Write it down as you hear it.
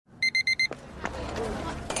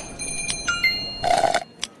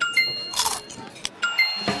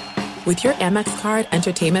With your Amex card,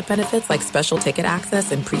 entertainment benefits like special ticket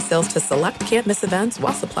access and pre-sales to select can't-miss events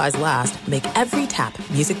while supplies last make every tap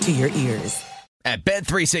music to your ears. At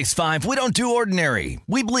Bet365, we don't do ordinary.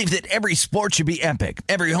 We believe that every sport should be epic.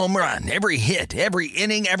 Every home run, every hit, every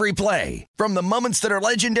inning, every play. From the moments that are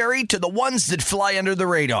legendary to the ones that fly under the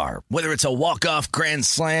radar. Whether it's a walk-off grand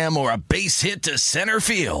slam or a base hit to center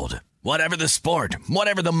field. Whatever the sport,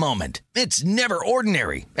 whatever the moment. It's never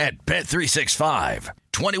ordinary at Bet365.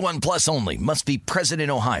 21 plus only. Must be present in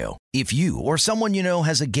Ohio. If you or someone you know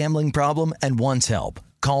has a gambling problem and wants help,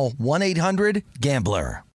 call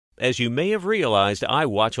 1-800-GAMBLER. As you may have realized, I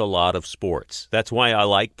watch a lot of sports. That's why I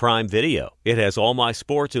like Prime Video. It has all my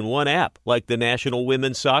sports in one app, like the National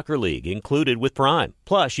Women's Soccer League, included with Prime.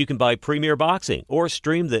 Plus, you can buy Premier Boxing or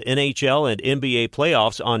stream the NHL and NBA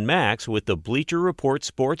playoffs on Max with the Bleacher Report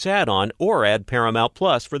Sports add-on or add Paramount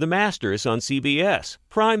Plus for the Masters on CBS.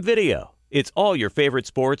 Prime Video. It's all your favorite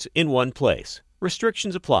sports in one place.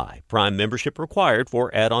 Restrictions apply. Prime membership required for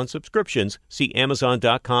add-on subscriptions. See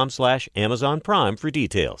Amazon.com/Amazon Prime for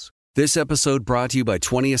details. This episode brought to you by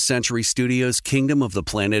 20th Century Studios' Kingdom of the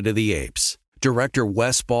Planet of the Apes. Director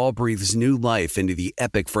Wes Ball breathes new life into the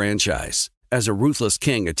epic franchise. As a ruthless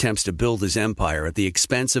king attempts to build his empire at the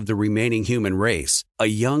expense of the remaining human race, a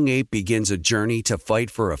young ape begins a journey to fight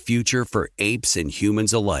for a future for apes and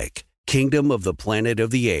humans alike. Kingdom of the Planet of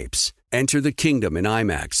the Apes. Enter the kingdom in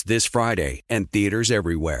IMAX this Friday and theaters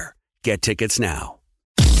everywhere. Get tickets now.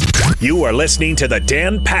 You are listening to The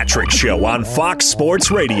Dan Patrick Show on Fox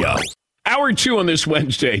Sports Radio. Hour 2 on this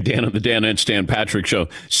Wednesday, Dan on the Dan and Stan Patrick Show.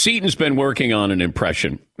 Seaton's been working on an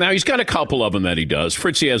impression. Now, he's got a couple of them that he does.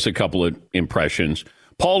 Fritzy has a couple of impressions.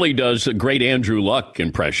 Paulie does a great Andrew Luck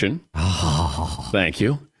impression. Oh. Thank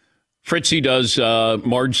you. Fritzy does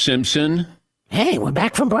Marge Simpson. Hey, we're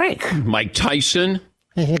back from break. Mike Tyson.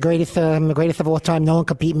 The greatest of all time. No one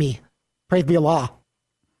can beat me. Praise be Allah.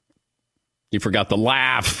 You forgot the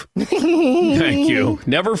laugh. Thank you.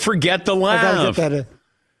 Never forget the laugh. I gotta get better.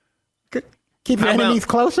 Keep your enemies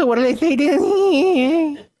closer. What do they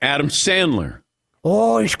say? Adam Sandler.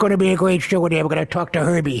 Oh, it's going to be a great show today. We're going to talk to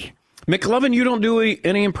Herbie. McLovin, you don't do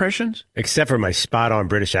any impressions? Except for my spot-on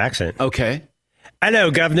British accent. Okay.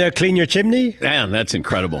 Hello, Governor. Clean your chimney? Man, that's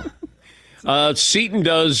incredible. Seaton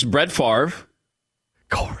does Brett Favre. Of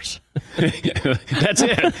course. That's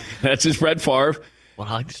it. That's his Brett Favre. Well,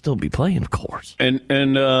 I'd still be playing, of course. And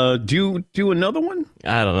do you do another one?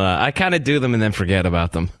 I don't know. I kind of do them and then forget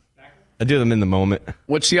about them. I do them in the moment.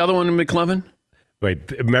 What's the other one, McLovin?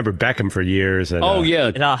 Wait, remember Beckham for years. And,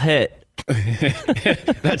 yeah. And I'll hit.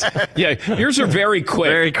 Yours are very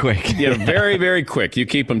quick. Very quick. Yeah, very, very quick. You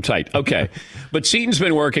keep them tight. Okay. But Seaton's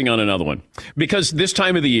been working on another one. Because this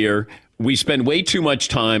time of the year, we spend way too much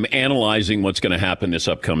time analyzing what's going to happen this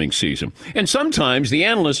upcoming season. And sometimes the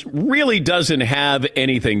analyst really doesn't have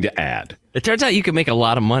anything to add. It turns out you can make a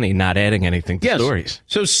lot of money not adding anything to stories.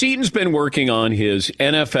 So Seaton's been working on his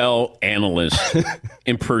NFL analyst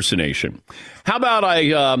impersonation. How about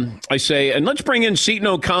I say, and let's bring in Seton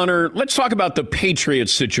O'Connor. Let's talk about the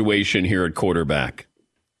Patriots situation here at quarterback.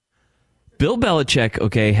 Bill Belichick,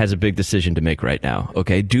 okay, has a big decision to make right now,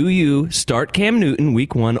 okay? Do you start Cam Newton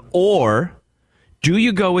week 1, or do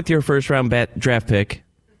you go with your first-round draft pick,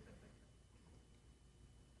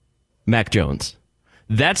 Mac Jones?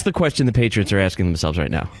 That's the question the Patriots are asking themselves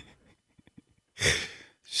right now.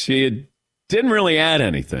 She didn't really add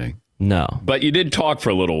anything. No. But you did talk for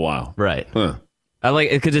a little while. Right. Huh. I like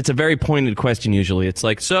it because it's a very pointed question usually. It's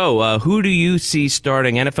like, so who do you see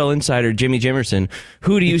starting? NFL insider Jimmy Jimerson,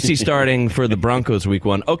 who do you see starting for the Broncos week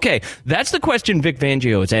 1? Okay, that's the question Vic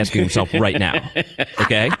Fangio is asking himself right now.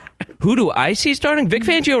 Okay? Who do I see starting? Vic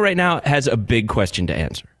Fangio right now has a big question to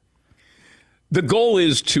answer. The goal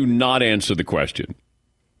is to not answer the question.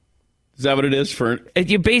 Is that what it is?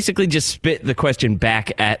 You basically just spit the question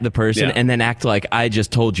back at the person and then act like I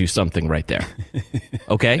just told you something right there.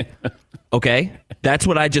 Okay? Okay? That's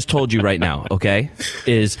what I just told you right now, okay?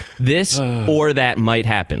 Is this or that might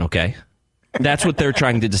happen, okay? That's what they're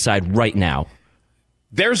trying to decide right now.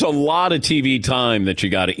 There's a lot of TV time that you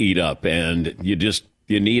got to eat up, and you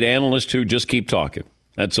need analysts who just keep talking.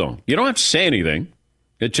 That's all. You don't have to say anything.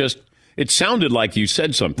 It sounded like you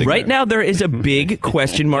said something. Right now, there is a big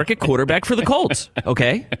question mark at quarterback for the Colts,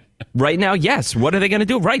 okay? Right now, yes. What are they going to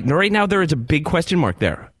do? Right now, there is a big question mark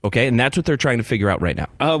there, okay? And that's what they're trying to figure out right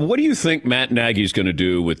now. What do you think Matt Nagy's going to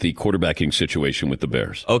do with the quarterbacking situation with the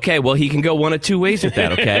Bears? Okay, well, he can go one of two ways with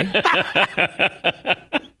that, okay?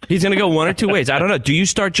 He's going to go one or two ways. I don't know. Do you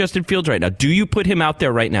start Justin Fields right now? Do you put him out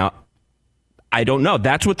there right now? I don't know.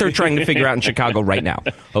 That's what they're trying to figure out in Chicago right now,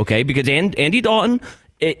 okay? Because Andy Dalton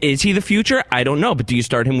Is he the future? I don't know. But do you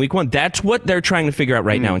start him week 1? That's what they're trying to figure out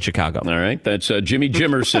right now in Chicago. All right. That's Jimmy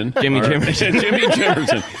Jimerson. Jimmy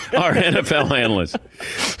Jimerson, our NFL analyst.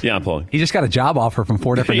 Yeah, Paul. He just got a job offer from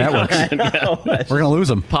 4 different networks. We're going to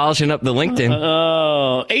lose him. Polishing up the LinkedIn.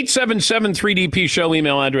 877-3DP Show.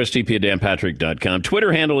 Email address dp@danpatrick.com.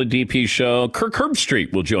 Twitter handle at DP Show. Kirk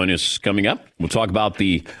Herbstreit will join us coming up. We'll talk about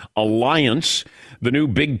the alliance, the new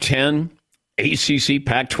Big Ten ACC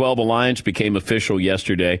Pac-12 alliance became official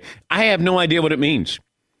yesterday. I have no idea what it means.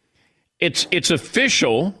 It's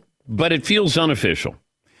official, but it feels unofficial.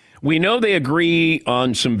 We know they agree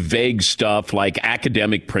on some vague stuff like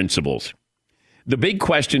academic principles. The big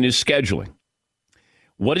question is scheduling.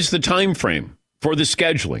 What is the time frame for the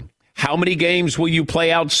scheduling? How many games will you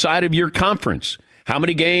play outside of your conference? How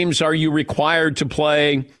many games are you required to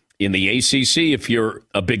play in the ACC if you're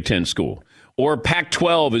a Big Ten school? Or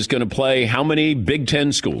Pac-12 is going to play how many Big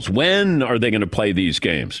Ten schools? When are they going to play these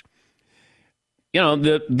games? You know,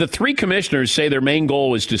 the 3 commissioners say their main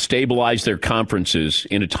goal is to stabilize their conferences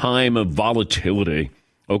in a time of volatility.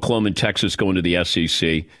 Oklahoma and Texas going to the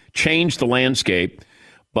SEC, change the landscape,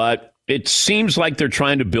 but it seems like they're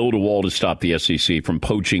trying to build a wall to stop the SEC from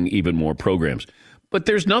poaching even more programs. But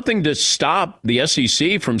there's nothing to stop the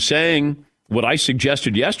SEC from saying what I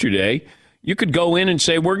suggested yesterday. You could go in and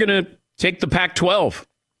say, we're going to take the Pac-12.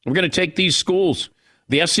 We're going to take these schools.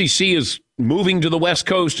 The SEC is moving to the West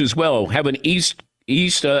Coast as well. Have an SEC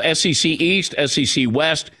East, SEC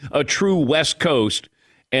West, a true West Coast.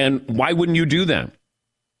 And why wouldn't you do that?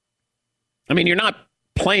 I mean, you're not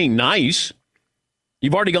playing nice.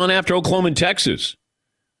 You've already gone after Oklahoma and Texas.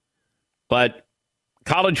 But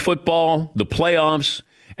college football, the playoffs,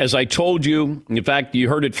 as I told you, in fact, you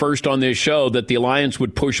heard it first on this show, that the Alliance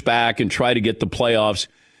would push back and try to get the playoffs.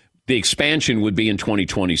 The expansion would be in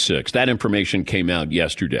 2026. That information came out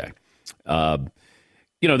yesterday.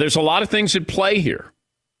 There's a lot of things at play here,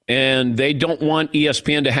 and they don't want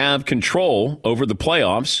ESPN to have control over the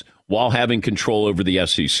playoffs while having control over the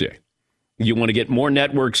SEC. You want to get more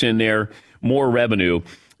networks in there, more revenue.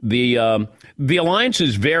 The Alliance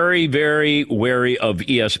is very, very wary of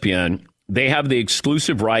ESPN. They have the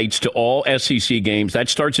exclusive rights to all SEC games. That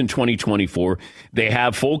starts in 2024. They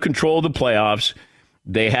have full control of the playoffs.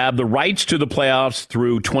 They have the rights to the playoffs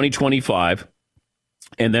through 2025.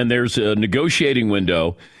 And then there's a negotiating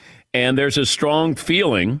window. And there's a strong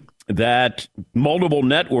feeling that multiple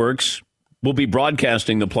networks will be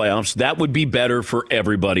broadcasting the playoffs. That would be better for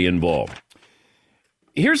everybody involved.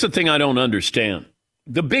 Here's the thing I don't understand.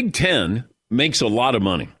 The Big Ten makes a lot of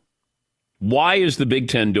money. Why is the Big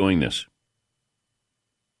Ten doing this?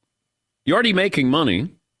 You're already making money.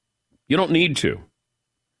 You don't need to.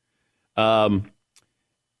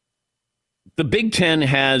 The Big Ten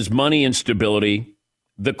has money and stability.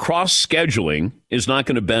 The cross-scheduling is not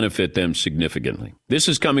going to benefit them significantly. This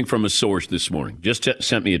is coming from a source this morning. Just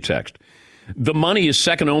sent me a text. The money is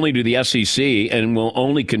second only to the SEC and will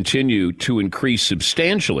only continue to increase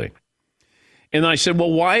substantially. And I said,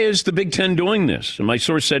 well, why is the Big Ten doing this? And my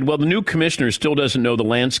source said, well, the new commissioner still doesn't know the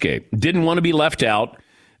landscape. Didn't want to be left out.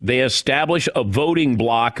 They establish a voting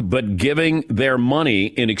block, but giving their money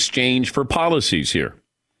in exchange for policies here.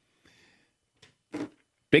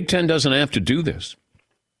 Big Ten doesn't have to do this.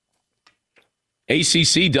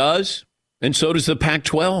 ACC does, and so does the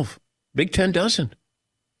Pac-12. Big Ten doesn't.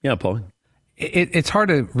 Yeah, Paul. It's hard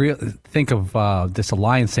to think of this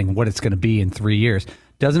alliance thing, what it's going to be in 3 years.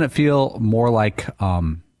 Doesn't it feel more like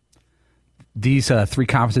these 3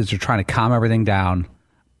 conferences are trying to calm everything down,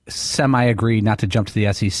 semi-agree not to jump to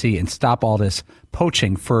the SEC, and stop all this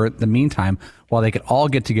poaching for the meantime while they could all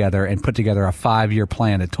get together and put together a 5-year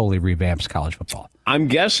plan that totally revamps college football? I'm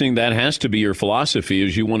guessing that has to be your philosophy,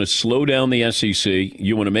 is you want to slow down the SEC.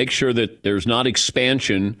 You want to make sure that there's not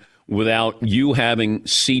expansion without you having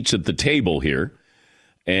seats at the table here.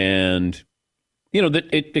 And, that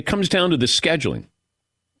it comes down to the scheduling.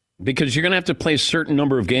 Because you're going to have to play a certain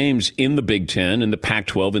number of games in the Big Ten, and the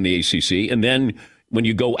Pac-12, and the ACC. And then when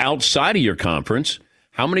you go outside of your conference,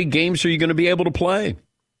 how many games are you going to be able to play?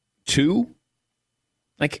 2?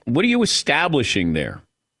 Like, what are you establishing there?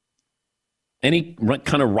 Any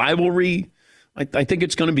kind of rivalry? I think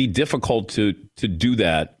it's going to be difficult to do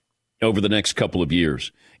that over the next couple of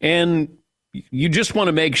years. And you just want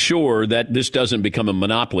to make sure that this doesn't become a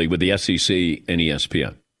monopoly with the SEC and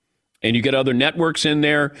ESPN. And you get other networks in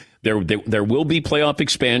there. There will be playoff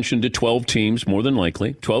expansion to 12 teams, more than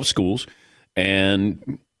likely, 12 schools.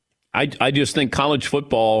 And I just think college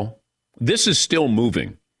football, this is still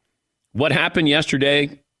moving. What happened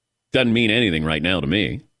yesterday doesn't mean anything right now to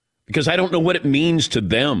me, because I don't know what it means to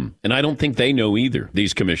them. And I don't think they know either,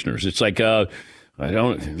 these commissioners. It's like,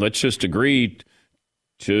 Let's just agree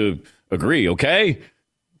to agree, okay?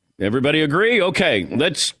 Everybody agree? Okay,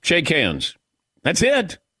 let's shake hands. That's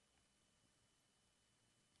it.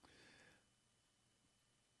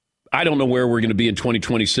 I don't know where we're going to be in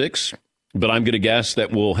 2026, but I'm going to guess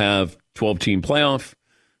that we'll have 12-team playoff.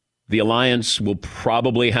 The alliance will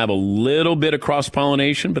probably have a little bit of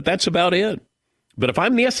cross-pollination, but that's about it. But if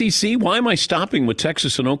I'm the SEC, why am I stopping with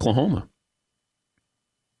Texas and Oklahoma?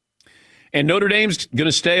 And Notre Dame's going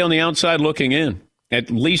to stay on the outside looking in, at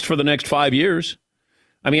least for the next 5 years.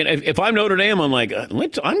 I mean, if I'm Notre Dame, I'm like, I'm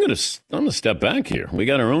going to step back here. We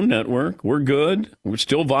got our own network. We're good. We're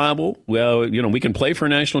still viable. Well, we can play for a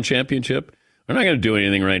national championship. We're not going to do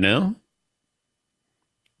anything right now.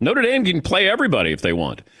 Notre Dame can play everybody if they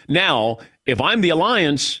want. Now, if I'm the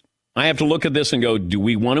Alliance, I have to look at this and go, do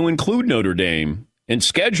we want to include Notre Dame and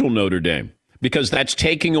schedule Notre Dame? Because that's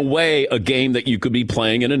taking away a game that you could be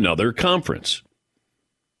playing in another conference.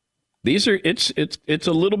 It's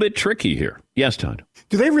a little bit tricky here. Yes, Todd.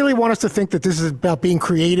 Do they really want us to think that this is about being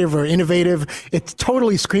creative or innovative? It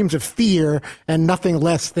totally screams of fear and nothing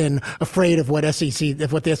less than afraid of what the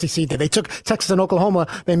SEC did. They took Texas and Oklahoma.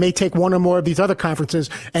 They may take one or more of these other conferences,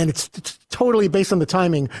 and it's totally based on the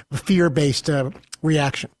timing, fear-based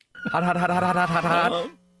reaction. Was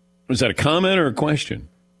that a comment or a question?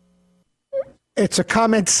 It's a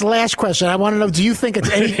comment / question. I want to know: do you think it's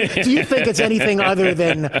anything other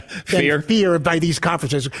than fear by these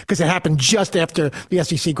conferences? Because it happened just after the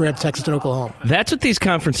SEC grabbed Texas and Oklahoma. That's what these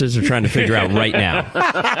conferences are trying to figure out right now.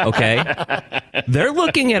 Okay, they're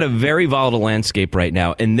looking at a very volatile landscape right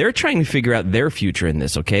now, and they're trying to figure out their future in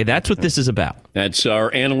this. Okay, that's what this is about. That's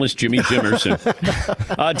our analyst Jimmy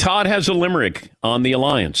Jimerson. Todd has a limerick on the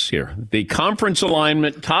alliance here. The conference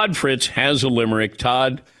alignment. Todd Fritz has a limerick.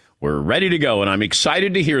 Todd. We're ready to go, and I'm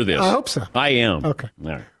excited to hear this. I hope so. I am. Okay.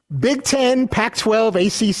 All right. Big Ten,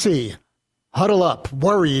 Pac-12, ACC. Huddle up.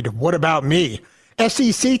 Worried. What about me?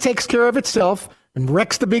 SEC takes care of itself and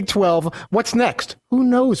wrecks the Big 12. What's next? Who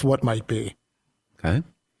knows what might be? Okay.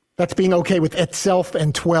 That's being okay with itself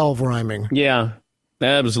and 12 rhyming. Yeah.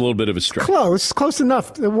 That was a little bit of a stretch. Close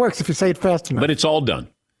enough. It works if you say it fast enough. But it's all done.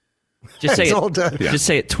 Just say it's it, all done. Yeah. Just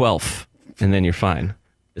say it 12, and then you're fine.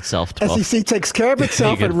 Itself 12. SEC takes care of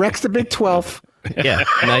itself and wrecks the Big 12. Yeah.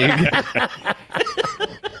 Now you're good.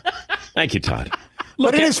 Thank you, Todd.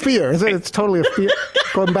 But it is fear. It's totally a fear.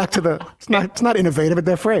 Going back to it's not innovative, but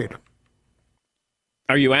they're afraid.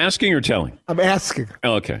 Are you asking or telling? I'm asking.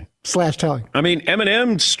 Oh, okay. / telling. I mean,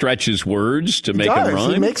 Eminem stretches words to make them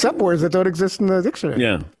rhyme. He makes up words that don't exist in the dictionary.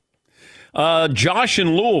 Yeah. Josh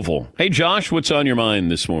in Louisville. Hey, Josh, what's on your mind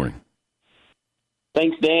this morning?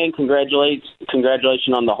 Thanks, Dan.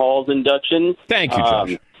 Congratulations on the Halls induction. Thank you,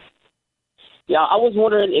 Josh. I was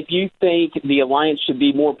wondering if you think the Alliance should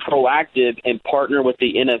be more proactive and partner with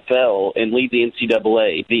the NFL and lead the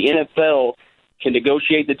NCAA. The NFL can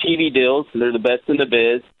negotiate the TV deals. They're the best in the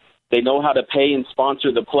biz. They know how to pay and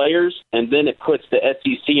sponsor the players, and then it puts the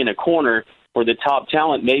SEC in a corner where the top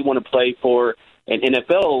talent may want to play for an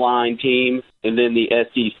NFL-aligned team, and then the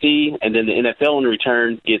SEC, and then the NFL in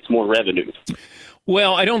return gets more revenue.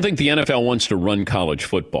 Well, I don't think the NFL wants to run college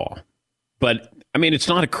football, but I mean, it's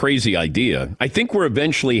not a crazy idea. I think we're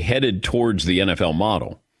eventually headed towards the NFL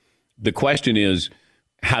model. The question is,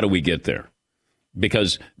 how do we get there?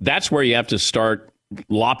 Because that's where you have to start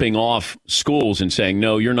lopping off schools and saying,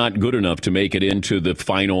 no, you're not good enough to make it into the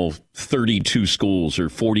final 32 schools or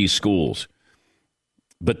 40 schools.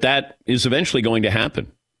 But that is eventually going to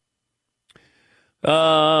happen.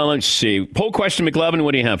 Let's see. Poll question, McLevin,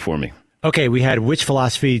 what do you have for me? Okay, we had which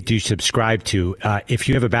philosophy do you subscribe to? If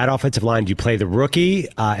you have a bad offensive line, do you play the rookie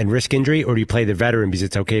and risk injury, or do you play the veteran because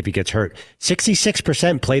it's okay if he gets hurt?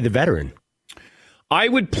 66% play the veteran. I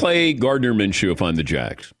would play Gardner Minshew if I'm the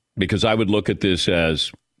Jags, because I would look at this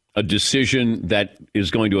as a decision that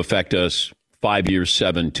is going to affect us 5 years,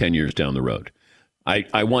 7, 10 years down the road.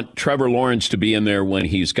 I want Trevor Lawrence to be in there when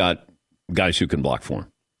he's got guys who can block for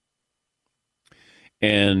him.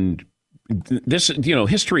 And this,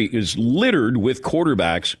 history is littered with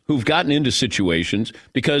quarterbacks who've gotten into situations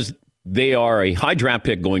because they are a high draft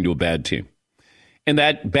pick going to a bad team. And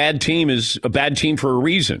that bad team is a bad team for a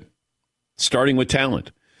reason, starting with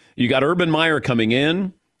talent. You got Urban Meyer coming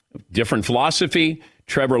in, different philosophy,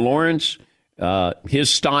 Trevor Lawrence, his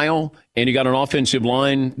style, and you got an offensive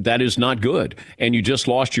line that is not good. And you just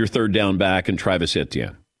lost your third down back in Travis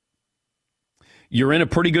Etienne. You're in a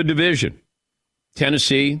pretty good division.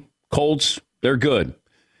 Tennessee, Colts, they're good.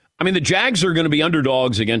 I mean, the Jags are going to be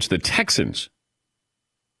underdogs against the Texans.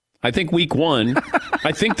 I think week 1,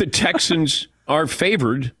 I think the Texans are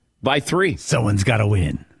favored by 3. Someone's got to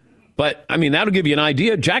win. But, I mean, that'll give you an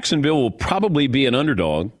idea. Jacksonville will probably be an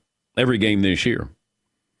underdog every game this year.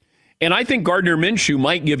 And I think Gardner Minshew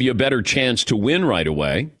might give you a better chance to win right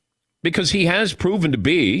away because he has proven to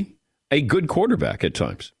be a good quarterback at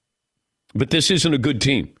times. But this isn't a good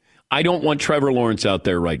team. I don't want Trevor Lawrence out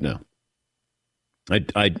there right now.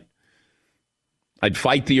 I'd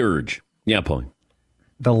fight the urge. Yeah, Pauline.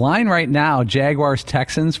 The line right now,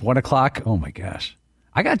 Jaguars-Texans, 1 o'clock. Oh, my gosh.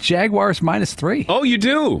 I got Jaguars -3. Oh, you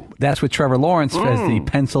do? That's with Trevor Lawrence as the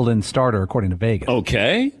penciled-in starter, according to Vegas.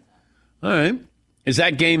 Okay. All right. Is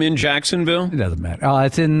that game in Jacksonville? It doesn't matter.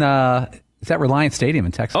 It's in it's at Reliance Stadium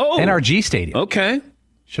in Texas. Oh. NRG Stadium. Okay.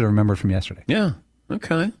 Should have remembered from yesterday. Yeah.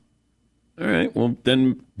 Okay. All right. Well,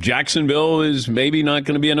 then Jacksonville is maybe not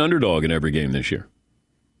going to be an underdog in every game this year.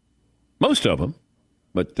 Most of them.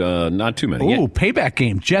 But not too many. Ooh, payback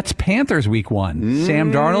game. Jets-Panthers week 1.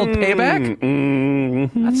 Sam Darnold, payback?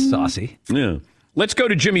 Mm-hmm. That's saucy. Yeah. Let's go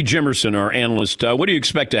to Jimmy Jimerson, our analyst. What do you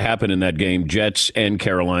expect to happen in that game, Jets and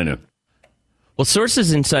Carolina? Well,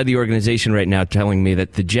 sources inside the organization right now telling me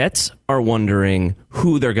that the Jets are wondering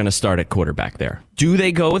who they're going to start at quarterback there. Do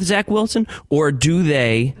they go with Zach Wilson or do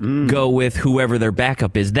they go with whoever their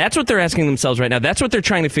backup is? That's what they're asking themselves right now. That's what they're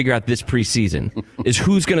trying to figure out this preseason is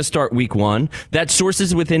who's going to start week 1. That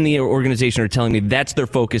sources within the organization are telling me that's their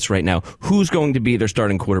focus right now. Who's going to be their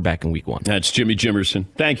starting quarterback in week 1? That's Jimmy Jimerson.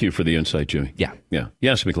 Thank you for the insight, Jimmy. Yeah. Yeah.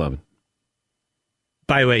 Yes, McLovin.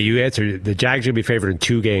 By the way, you answered the Jags will be favored in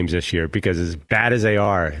 2 games this year because as bad as they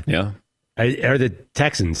are, are the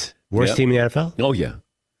Texans worst team in the NFL? Oh yeah,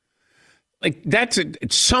 like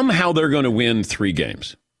somehow they're going to win 3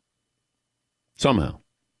 games. Somehow,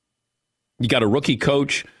 you got a rookie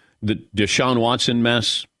coach, the Deshaun Watson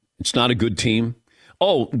mess. It's not a good team.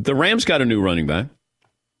 Oh, the Rams got a new running back.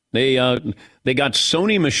 They got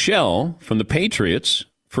Sony Michel from the Patriots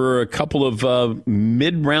for a couple of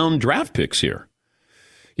mid-round draft picks here.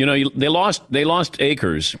 You know, they lost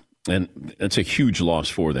Akers, and that's a huge loss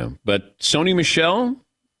for them. But Sony Michel,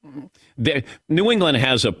 New England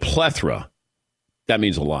has a plethora. That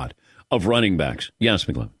means a lot of running backs. Yes,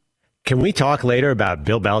 McLean. Can we talk later about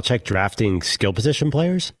Bill Belichick drafting skill position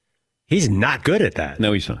players? He's not good at that.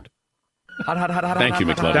 No, he's not. Thank you,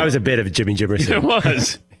 McLean. That was a bit of Jimmy Jimerson. It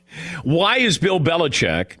was. Why is Bill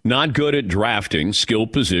Belichick not good at drafting skill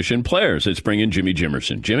position players? Let's bring in Jimmy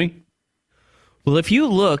Jimerson. Jimmy? Well, if you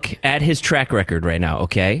look at his track record right now,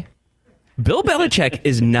 okay, Bill Belichick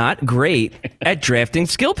is not great at drafting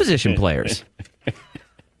skill position players.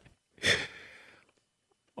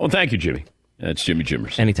 Well, thank you, Jimmy. That's Jimmy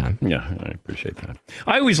Jimerson. Anytime. Yeah, I appreciate that.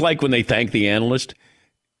 I always like when they thank the analyst.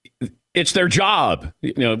 It's their job.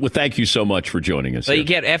 You know, well, thank you so much for joining us. So you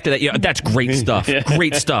get after that. That's great stuff.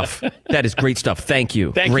 Great stuff. That is great stuff. Thank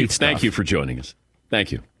you. Thank you for joining us.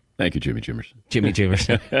 Thank you. Thank you, Jimmy Jimerson. Jimmy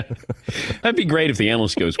Jimerson. That'd be great if the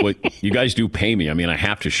analyst goes, "What you guys do pay me? I mean, I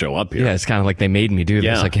have to show up here." Yeah, it's kind of like they made me do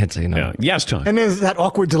this. I can't say no. Yeah. Yes, Tom. And there's that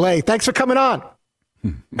awkward delay. Thanks for coming on.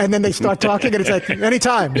 And then they start talking, and it's like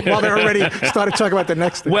anytime while they're already started talking about the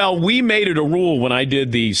next thing. Well, we made it a rule when I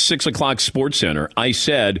did the 6 o'clock Sports Center. I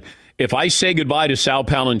said, if I say goodbye to Sal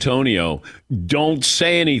Paolantonio, don't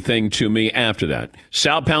say anything to me after that.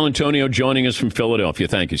 Sal Paolantonio joining us from Philadelphia.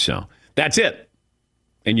 Thank you, Sal. That's it.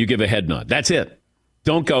 And you give a head nod. That's it.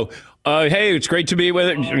 Don't go, hey, it's great to be with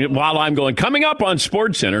it, while I'm going, coming up on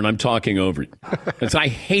Sports Center, and I'm talking over it. I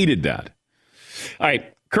hated that. All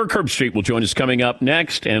right, Kirk Herbstreit will join us coming up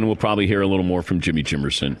next, and we'll probably hear a little more from Jimmy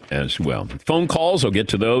Jimerson as well. Phone calls, I'll get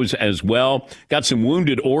to those as well. Got some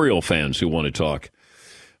wounded Oriole fans who want to talk.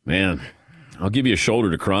 Man, I'll give you a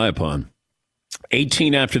shoulder to cry upon.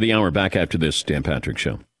 18 after the hour, back after this Dan Patrick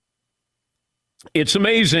Show. It's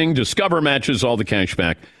amazing. Discover matches all the cash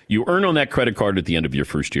back you earn on that credit card at the end of your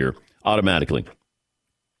first year automatically.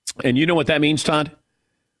 And you know what that means, Todd?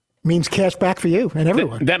 Means cash back for you and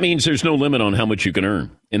everyone. That means there's no limit on how much you can earn.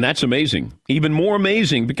 And that's amazing. Even more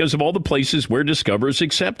amazing because of all the places where Discover is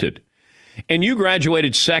accepted. And you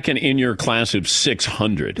graduated second in your class of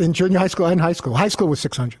 600. In junior high school and high school. High school was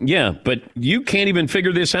 600. Yeah, but you can't even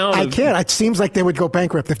figure this out. I can't. It seems like they would go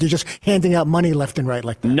bankrupt if you're just handing out money left and right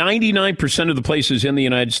like that. 99% of the places in the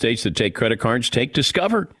United States that take credit cards take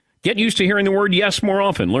Discover. Get used to hearing the word yes more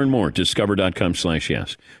often. Learn more at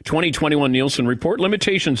discover.com/yes. 2021 Nielsen Report.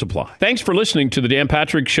 Limitations apply. Thanks for listening to the Dan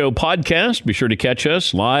Patrick Show podcast. Be sure to catch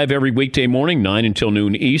us live every weekday morning, 9 until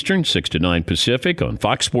noon Eastern, 6 to 9 Pacific on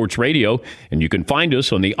Fox Sports Radio. And you can find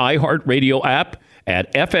us on the iHeartRadio app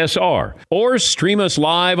at FSR or stream us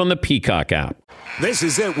live on the Peacock app. This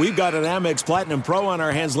is it. We've got an Amex Platinum Pro on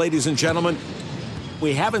our hands, ladies and gentlemen.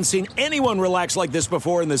 We haven't seen anyone relax like this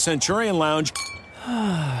before in the Centurion Lounge.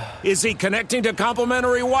 Is he connecting to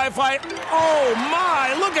complimentary Wi-Fi? Oh,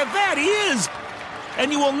 my! Look at that! He is! And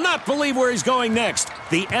you will not believe where he's going next.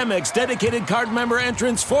 The Amex dedicated card member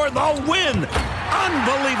entrance for the win.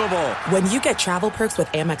 Unbelievable. When you get travel perks with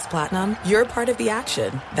Amex Platinum, you're part of the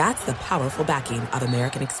action. That's the powerful backing of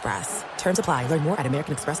American Express. Terms apply. Learn more at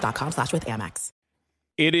americanexpress.com/withAmex.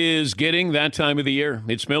 It is getting that time of the year.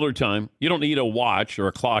 It's Miller time. You don't need a watch or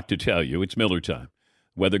a clock to tell you. It's Miller time.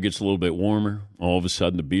 Weather gets a little bit warmer. All of a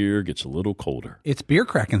sudden, the beer gets a little colder. It's beer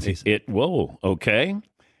cracking season. Whoa, okay.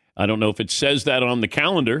 I don't know if it says that on the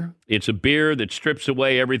calendar. It's a beer that strips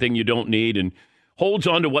away everything you don't need and holds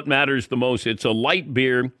on to what matters the most. It's a light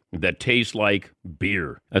beer that tastes like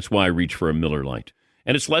beer. That's why I reach for a Miller Lite.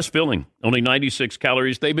 And it's less filling, only 96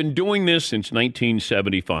 calories. They've been doing this since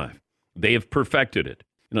 1975. They have perfected it.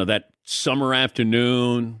 You know, that summer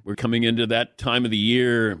afternoon, we're coming into that time of the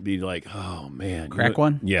year, be like, oh, man. Crack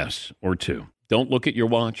one? Yes, or two. Don't look at your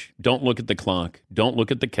watch. Don't look at the clock. Don't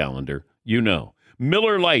look at the calendar. You know.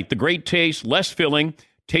 Miller Lite, the great taste, less filling,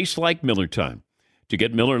 tastes like Miller time. To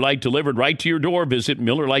get Miller Lite delivered right to your door, visit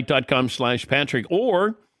MillerLite.com/Patrick,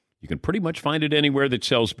 or you can pretty much find it anywhere that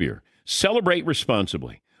sells beer. Celebrate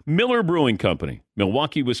responsibly. Miller Brewing Company,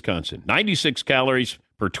 Milwaukee, Wisconsin. 96 calories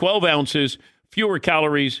per 12 ounces, fewer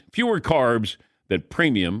calories, fewer carbs than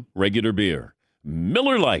premium regular beer.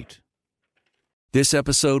 Miller Lite. This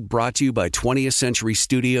episode brought to you by 20th Century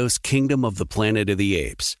Studios' Kingdom of the Planet of the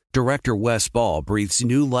Apes. Director Wes Ball breathes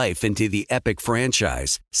new life into the epic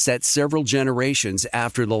franchise, set several generations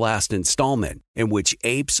after the last installment, in which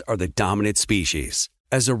apes are the dominant species.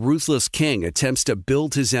 As a ruthless king attempts to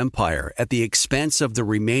build his empire at the expense of the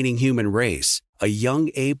remaining human race, a young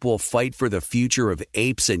ape will fight for the future of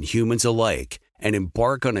apes and humans alike and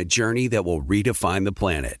embark on a journey that will redefine the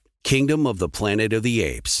planet. Kingdom of the Planet of the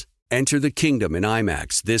Apes. Enter the kingdom in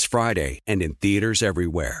IMAX this Friday and in theaters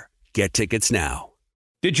everywhere. Get tickets now.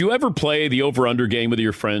 Did you ever play the over-under game with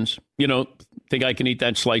your friends? You know, think I can eat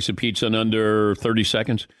that slice of pizza in under 30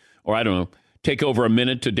 seconds? Or I don't know, take over a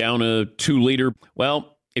minute to down a 2-liter? Well,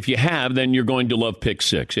 if you have, then you're going to love Pick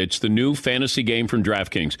Six. It's the new fantasy game from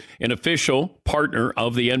DraftKings, an official partner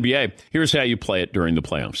of the NBA. Here's how you play it during the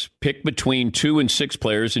playoffs. Pick between 2 and 6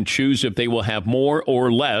 players and choose if they will have more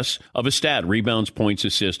or less of a stat, rebounds, points,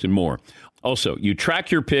 assists, and more. Also, you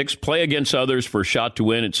track your picks, play against others for a shot to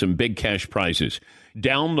win and some big cash prizes.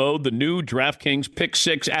 Download the new DraftKings Pick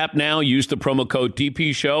 6 app now. Use the promo code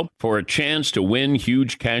DPSHOW for a chance to win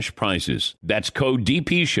huge cash prizes. That's code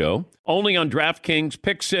DPSHOW. Only on DraftKings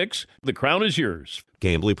Pick 6. The crown is yours.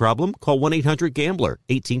 Gambling problem? Call 1-800-GAMBLER.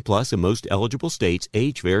 18 plus in most eligible states.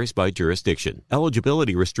 Age varies by jurisdiction.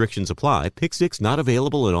 Eligibility restrictions apply. Pick 6 not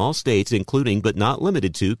available in all states, including but not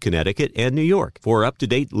limited to Connecticut and New York. For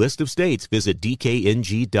up-to-date list of states, visit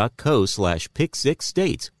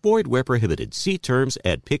dkng.co/pick6states. Void where prohibited. See terms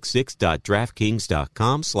at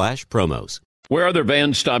pick6.draftkings.com/promos. Where other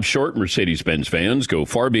vans stop short, Mercedes-Benz vans go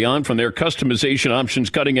far beyond, from their customization options,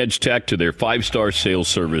 cutting-edge tech, to their 5-star sales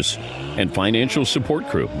service and financial support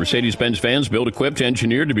crew. Mercedes-Benz vans built, equipped,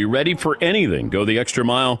 engineered to be ready for anything. Go the extra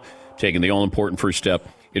mile, taking the all-important first step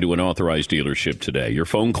into an authorized dealership today. Your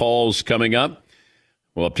phone calls coming up.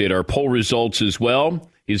 We'll update our poll results as well.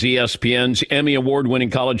 Is ESPN's Emmy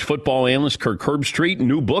Award-winning college football analyst Kirk Herbstreit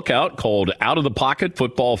new book out called Out of the Pocket: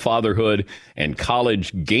 Football, Fatherhood, and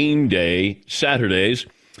College Game Day Saturdays.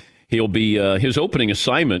 He'll be his opening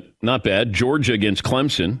assignment, not bad, Georgia against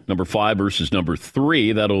Clemson, number 5 versus number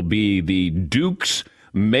 3. That'll be the Duke's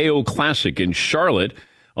Mayo Classic in Charlotte.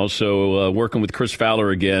 Also working with Chris Fowler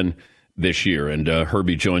again this year. And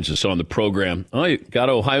Herbie joins us on the program. Oh, you got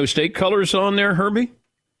Ohio State colors on there, Herbie?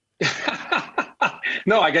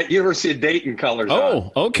 No, I got University of Dayton colors on.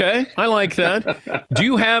 Oh, okay. I like that. Do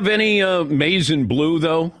you have any maize and blue,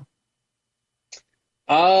 though?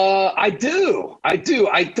 I do. I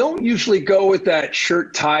don't usually go with that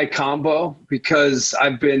shirt-tie combo because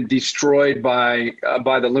I've been destroyed by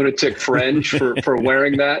the lunatic fringe for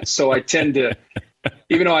wearing that. So I tend to,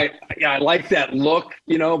 even though I like that look,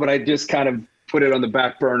 but I just kind of put it on the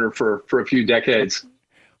back burner for a few decades.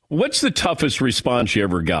 What's the toughest response you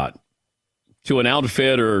ever got to an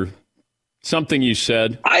outfit or something you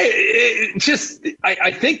said? I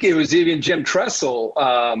think it was even Jim Tressel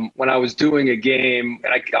when I was doing a game,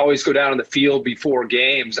 and I always go down on the field before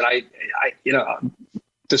games. And I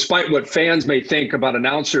despite what fans may think about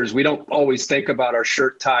announcers, we don't always think about our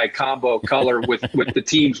shirt tie combo color with the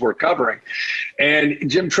teams we're covering. And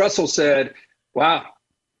Jim Tressel said, "Wow,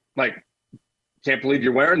 can't believe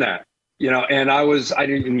you're wearing that." And I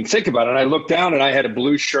didn't even think about it. And I looked down and I had a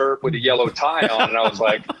blue shirt with a yellow tie on, and I was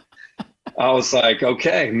like, I was like,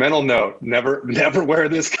 okay, mental note, never wear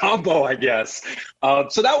this combo, I guess.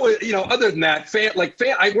 So that was, other than that,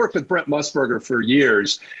 I worked with Brent Musburger for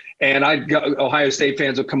years, and Ohio State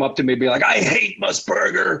fans would come up to me and be like, I hate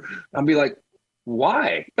Musburger. I'd be like,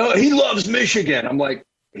 why? Oh, he loves Michigan. I'm like,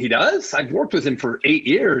 he does? I've worked with him for 8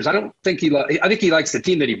 years. I don't think I think he likes the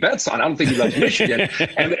team that he bets on. I don't think he loves Michigan.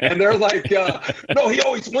 and they're like, no,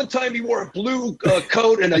 one time he wore a blue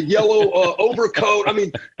coat and a yellow overcoat. I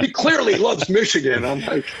mean, he clearly loves Michigan. I'm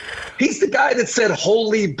like, he's the guy that said,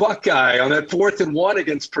 holy Buckeye on that 4th and 1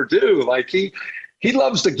 against Purdue. Like he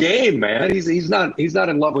loves the game, man. He's not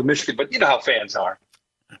in love with Michigan, but you know how fans are.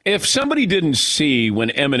 If somebody didn't see when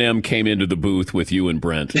Eminem came into the booth with you and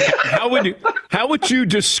Brent, how would you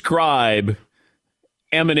describe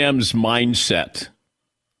Eminem's mindset?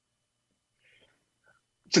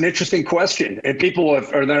 It's an interesting question, and people, if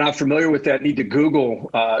they're not familiar with that, need to Google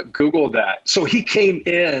that. So he came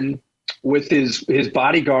in with his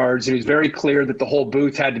bodyguards, and he was very clear that the whole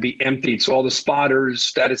booth had to be emptied. So all the spotters,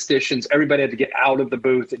 statisticians, everybody had to get out of the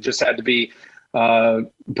booth. It just had to be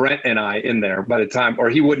Brent and I in there by the time, or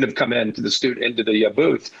he wouldn't have come into the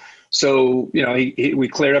booth. So, we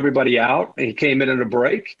cleared everybody out, and he came in at a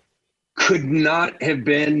break. Could not have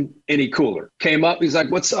been any cooler. Came up, he's like,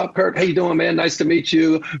 what's up, Kirk? How you doing, man? Nice to meet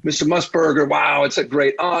you. Mr. Musburger. Wow, it's a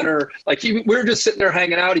great honor. Like we were just sitting there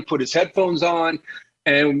hanging out. He put his headphones on,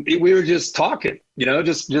 and we were just talking,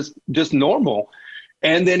 just normal.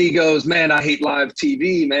 And then he goes, man, I hate live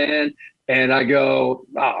TV, man. And I go,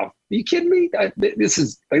 oh, are you kidding me? This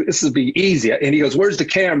is be easy. And he goes, where's the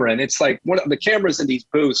camera? And it's like one of the cameras in these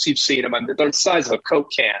booths, you've seen them, they're the size of a Coke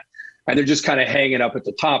can. And they're just kind of hanging up at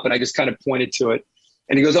the top. And I just kind of pointed to it.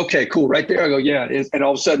 And he goes, okay, cool, right there. I go, yeah, it is. And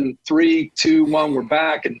all of a sudden, 3, 2, 1, we're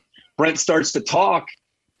back. And Brent starts to talk.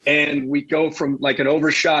 And we go from like an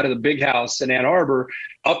overshot of the big house in Ann Arbor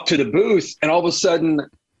up to the booth. And all of a sudden,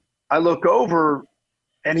 I look over,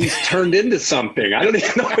 and he's turned into something. I don't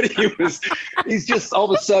even know what he was. He's just all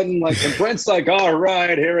of a sudden like, and Brent's like, all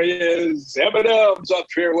right, here he is. Eminem's up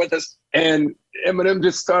here with us. And Eminem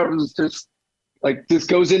just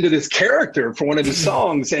goes into this character for one of the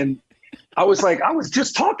songs. And I was like, I was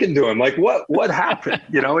just talking to him. Like, what happened?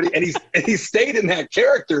 And he stayed in that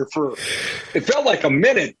character for, it felt like a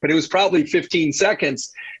minute, but it was probably 15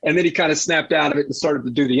 seconds. And then he kind of snapped out of it and started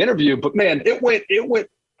to do the interview. But man, it went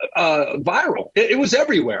viral. It was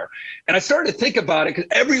everywhere. And I started to think about it because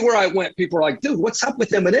everywhere I went, people were like, dude, what's up with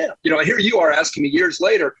Eminem? Here you are asking me years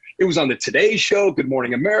later. It was on the Today Show, Good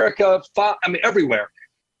Morning America, everywhere.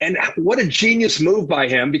 And what a genius move by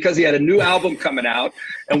him, because he had a new album coming out.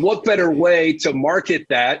 And what better way to market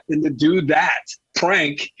that than to do that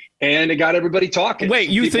prank? And it got everybody talking. Wait,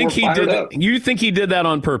 you think he did that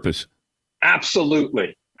on purpose?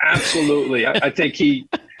 Absolutely. I think he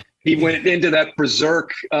went into that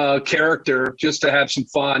berserk character just to have some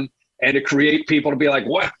fun and to create people to be like,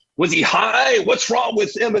 what was he high? What's wrong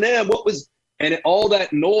with Eminem? All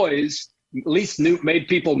that noise at least made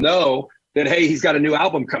people know that, hey, he's got a new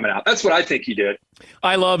album coming out. That's what I think he did.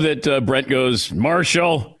 I love that Brent goes,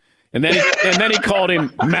 Marshall, and then he called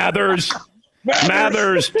him Mathers.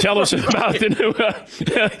 Mathers, tell us about the new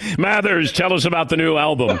Mathers, tell us about the new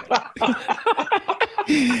album.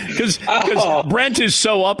 Because Brent is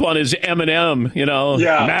so up on his Eminem,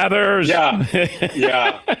 Yeah. Mathers.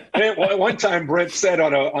 Yeah. And one time Brent said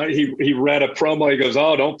he read a promo. He goes,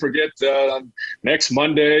 oh, don't forget next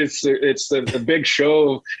Monday it's the big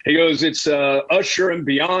show. He goes, it's Usher and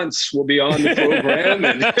Beyonce will be on the program.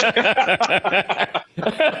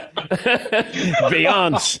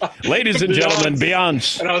 Beyonce, ladies and gentlemen,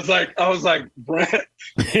 Beyonce. And I was like, Brent,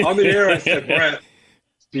 on the air, I said, Brent,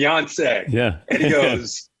 Beyonce. Yeah. And he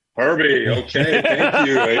goes, Herbie, okay, thank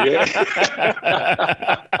you.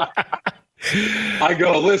 I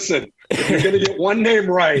go, listen, if you're going to get one name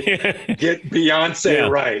right, get Beyonce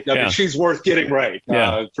right. I mean, she's worth getting right,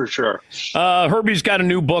 for sure. Herbie's got a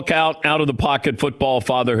new book out of the pocket, Football,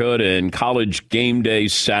 Fatherhood, and College Game Day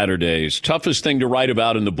Saturdays. Toughest thing to write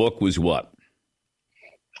about in the book was what?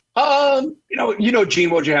 Gene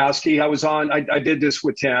Wojciechowski, I was on, I did this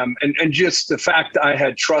with him, and just the fact that I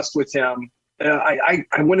had trust with him. I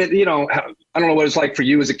went in, I don't know what it's like for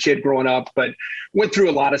you as a kid growing up, but went through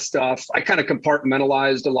a lot of stuff. I kind of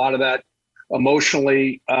compartmentalized a lot of that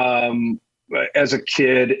emotionally as a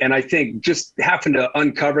kid. And I think just having to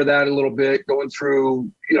uncover that a little bit, going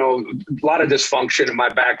through, a lot of dysfunction in my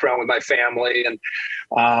background with my family,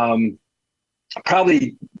 and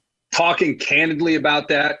probably talking candidly about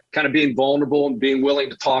that, kind of being vulnerable and being willing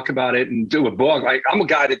to talk about it and do a book. Like, I'm a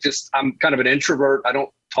guy that I'm kind of an introvert. I don't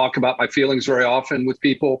talk about my feelings very often with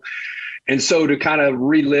people. And so to kind of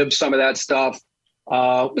relive some of that stuff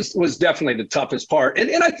was definitely the toughest part.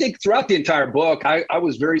 And I think throughout the entire book, I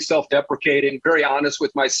was very self-deprecating, very honest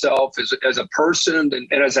with myself as a person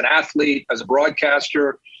and as an athlete, as a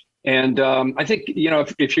broadcaster. And I think,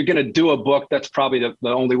 if you're going to do a book, that's probably the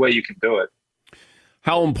only way you can do it.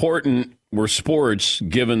 How important were sports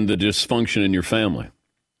given the dysfunction in your family?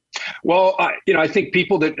 Well, I think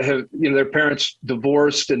people that have, their parents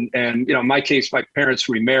divorced and in my case, my parents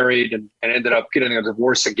remarried and ended up getting a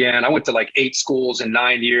divorce again. I went to like 8 schools in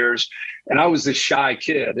 9 years, and I was this shy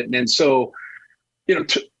kid. And so,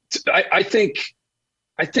 I think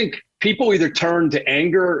people either turn to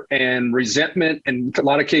anger and resentment, and in a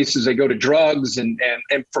lot of cases they go to drugs. And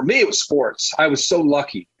for me, it was sports. I was so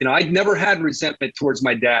lucky. I'd never had resentment towards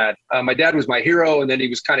my dad. My dad was my hero, and then he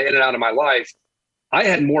was kind of in and out of my life. I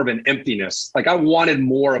had more of an emptiness. Like I wanted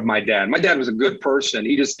more of my dad. My dad was a good person.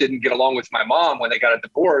 He just didn't get along with my mom when they got a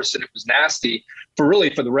divorce, and it was nasty for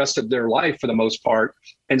the rest of their life for the most part.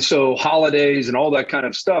 And so holidays and all that kind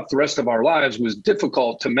of stuff, the rest of our lives was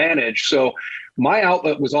difficult to manage. So my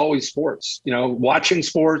outlet was always sports, watching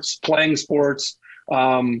sports, playing sports.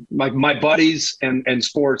 My buddies and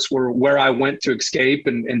sports were where I went to escape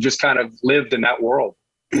and just kind of lived in that world.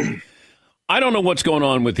 I don't know what's going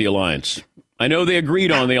on with the Alliance. I know they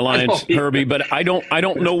agreed on the Alliance, Herbie, but I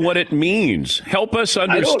don't know what it means. Help us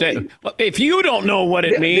understand. If you don't know what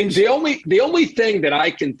it means. The only thing that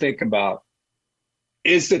I can think about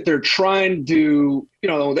is that they're trying to,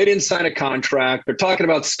 they didn't sign a contract. They're talking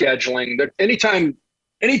about scheduling.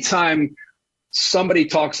 Anytime somebody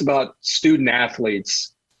talks about student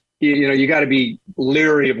athletes, you got to be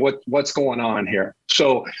leery of what's going on here.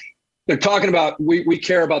 So they're talking about, we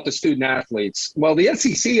care about the student athletes. Well, the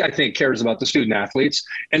SEC, I think, cares about the student athletes.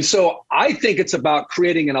 And so I think it's about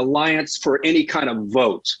creating an alliance for any kind of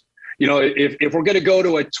vote. If we're going to go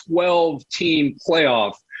to a 12-team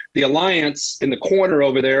playoff, the alliance in the corner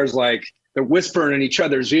over there is like, they're whispering in each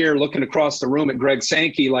other's ear, looking across the room at Greg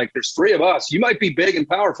Sankey, like, there's 3 of us. You might be big and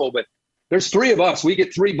powerful, but there's 3 of us. We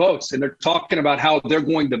get 3 votes. And they're talking about how they're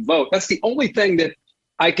going to vote. That's the only thing that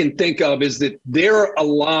I can think of, is that they're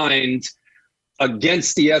aligned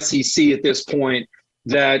against the SEC at this point,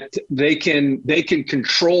 that they can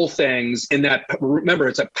control things in that. Remember,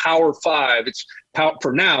 it's a Power 5.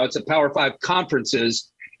 For now, it's a Power 5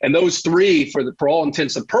 conferences. And those 3, for all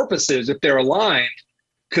intents and purposes, if they're aligned,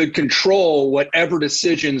 could control whatever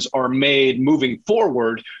decisions are made moving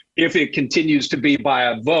forward. If it continues to be by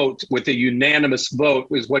a vote, with a unanimous vote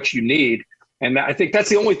is what you need. And I think that's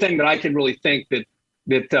the only thing that I can really think that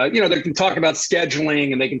they can talk about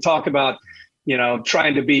scheduling, and they can talk about,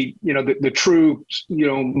 trying to be, the true,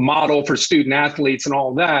 model for student athletes and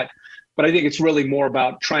all that. But I think it's really more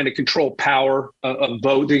about trying to control power of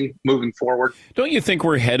voting moving forward. Don't you think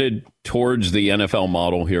we're headed towards the NFL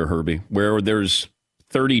model here, Herbie, where there's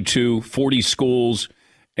 32, 40 schools,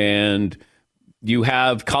 and you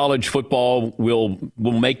have college football will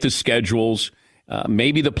make the schedules.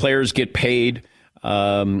 Maybe the players get paid.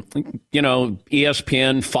 ESPN,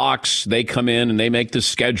 Fox, they come in and they make the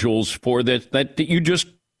schedules for that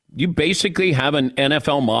you basically have an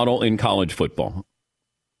NFL model in college football.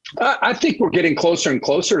 I think we're getting closer and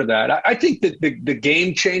closer to that. I think that the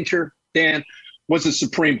game changer, Dan, was the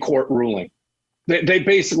Supreme Court ruling. They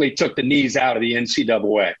basically took the knees out of the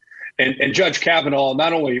NCAA. And Judge Kavanaugh,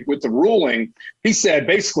 not only with the ruling, he said,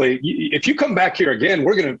 basically, if you come back here again,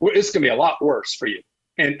 it's going to be a lot worse for you.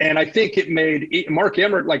 And I think it made Mark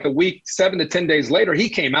Emmert, like a week, 7 to 10 days later, he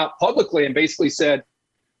came out publicly and basically said,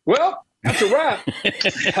 well, that's a wrap.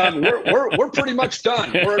 We're pretty much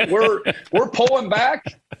done. We're pulling back,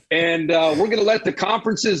 and we're going to let the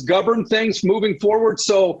conferences govern things moving forward.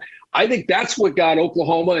 So I think that's what got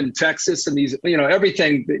Oklahoma and Texas and these,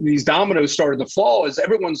 everything, these dominoes started to fall, is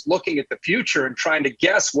everyone's looking at the future and trying to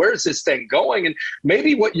guess, where's this thing going? And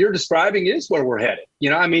maybe what you're describing is where we're headed.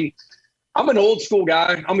 I'm an old school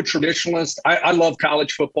guy. I'm a traditionalist. I love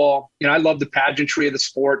college football. I love the pageantry of the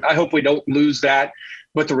sport. I hope we don't lose that.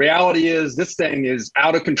 But the reality is this thing is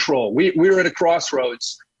out of control. We're at a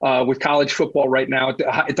crossroads with college football right now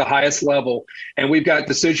at the highest level. And we've got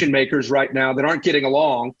decision makers right now that aren't getting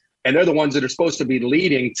along. And they're the ones that are supposed to be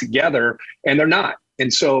leading together, and they're not.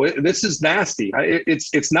 And so this is nasty.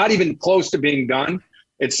 It's not even close to being done.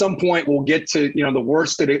 At some point, we'll get to the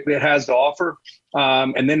worst that it has to offer,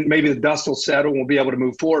 and then maybe the dust will settle and we'll be able to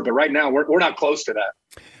move forward. But right now, we're not close to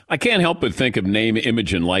that. I can't help but think of name,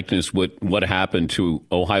 image, and likeness. What happened to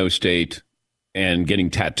Ohio State and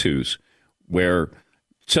getting tattoos?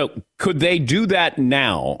 So could they do that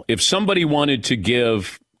now if somebody wanted to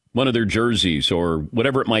give one of their jerseys or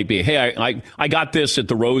whatever it might be. Hey, I got this at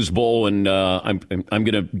the Rose Bowl, and I'm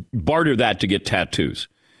going to barter that to get tattoos.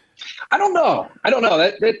 I don't know.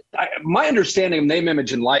 My understanding of name,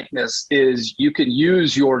 image, and likeness is you can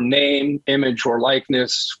use your name, image, or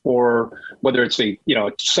likeness for whether it's a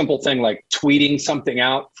simple thing like tweeting something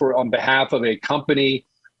out on behalf of a company,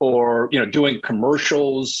 or doing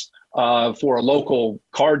commercials for a local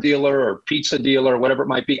car dealer or pizza dealer or whatever it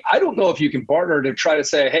might be. I don't know if you can barter to try to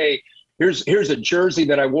say, hey, here's a jersey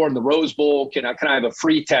that I wore in the Rose Bowl. Can I have a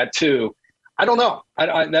free tattoo? I don't know.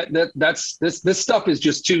 This stuff is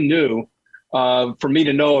just too new for me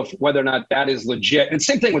to know whether or not that is legit. And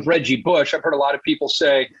same thing with Reggie Bush. I've heard a lot of people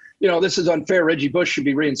say, this is unfair. Reggie Bush should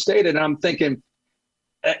be reinstated. And I'm thinking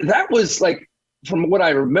that was like, from what I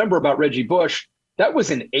remember about Reggie Bush, that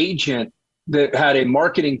was an agent that had a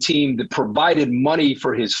marketing team that provided money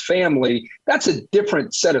for his family. That's a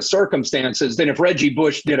different set of circumstances than if Reggie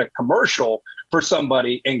Bush did a commercial for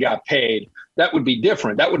somebody and got paid. That would be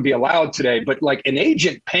different. That would be allowed today. But like an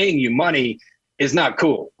agent paying you money is not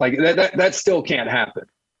cool. Like that still can't happen.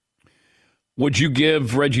 Would you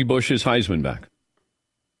give Reggie Bush his Heisman back?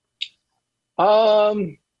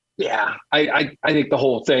 Yeah, I think the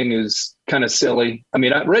whole thing is kind of silly. I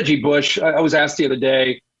mean, Reggie Bush, I was asked the other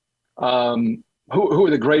day, who are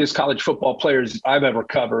the greatest college football players I've ever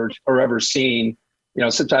covered or ever seen,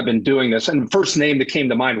 since I've been doing this. And the first name that came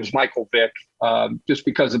to mind was Michael Vick, just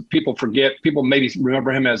because people maybe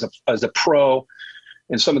remember him as a pro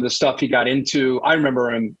and some of the stuff he got into. I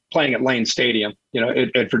remember him playing at Lane Stadium,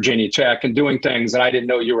 at Virginia Tech, and doing things that I didn't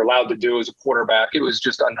know you were allowed to do as a quarterback. It was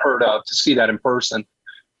just unheard of to see that in person.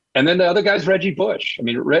 And then the other guy's Reggie Bush. I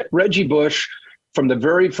mean, Reggie Bush, from the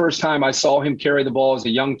very first time I saw him carry the ball as a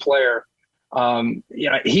young player,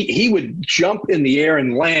 he would jump in the air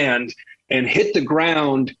and land and hit the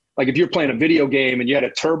ground. Like if you're playing a video game and you had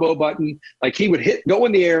a turbo button, like he would go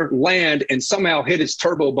in the air, land, and somehow hit his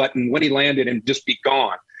turbo button when he landed and just be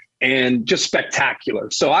gone, and just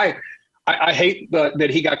spectacular. So I hate that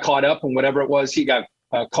he got caught up in whatever it was he got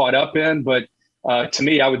caught up in. But to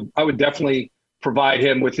me, I would definitely provide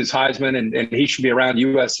him with his Heisman, and he should be around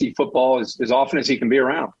USC football as often as he can be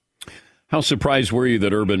around. How surprised were you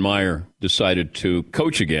that Urban Meyer decided to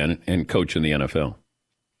coach again and coach in the NFL?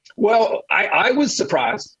 Well, I was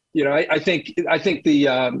surprised. I think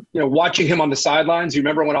the watching him on the sidelines. You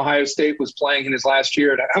remember when Ohio State was playing in his last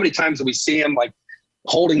year? How many times did we see him like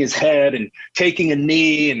holding his head and taking a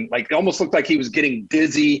knee, and like it almost looked like he was getting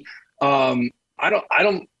dizzy? I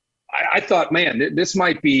thought, man, this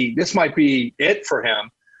might be it for him.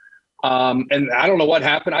 And I don't know what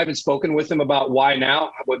happened. I haven't spoken with him about why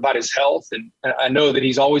now, about his health. And I know that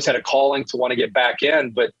he's always had a calling to want to get back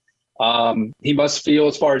in, but he must feel,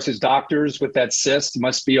 as far as his doctors with that cyst,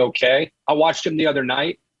 must be okay. I watched him the other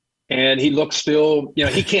night, and he looks still,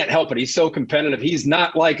 he can't help it. He's so competitive. He's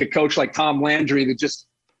not like a coach like Tom Landry that just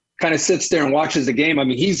kind of sits there and watches the game. I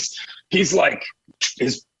mean, he's like,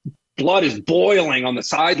 his blood is boiling on the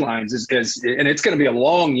sidelines, and it's going to be a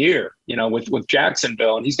long year, with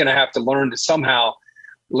Jacksonville, and he's going to have to learn to somehow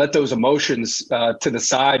let those emotions to the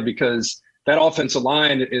side, because that offensive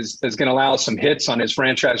line is going to allow some hits on his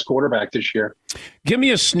franchise quarterback this year. Give me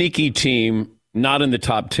a sneaky team not in the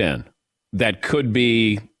top 10 that could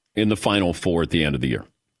be in the Final Four at the end of the year.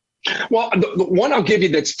 Well, the one I'll give you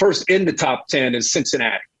that's first in the top 10 is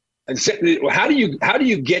Cincinnati. And how do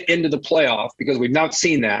you get into the playoff? Because we've not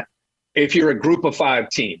seen that. If you're a group of 5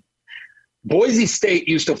 team, Boise State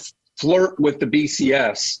used to flirt with the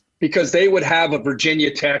BCS because they would have a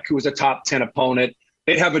Virginia Tech who was a top 10 opponent.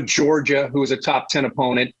 They'd have a Georgia who was a top 10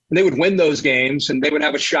 opponent, and they would win those games, and they would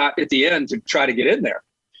have a shot at the end to try to get in there.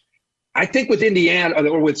 I think with Indiana,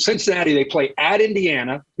 or with Cincinnati, they play at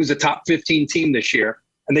Indiana, who's a top 15 team this year,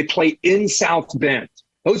 and they play in South Bend.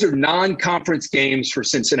 Those are non-conference games for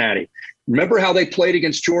Cincinnati. Remember how they played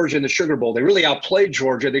against Georgia in the Sugar Bowl? They really outplayed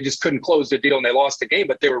Georgia. They just couldn't close the deal, and they lost the game,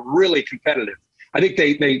 but they were really competitive. I think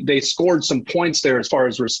they scored some points there as far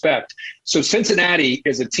as respect. So Cincinnati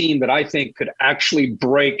is a team that I think could actually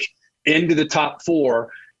break into the top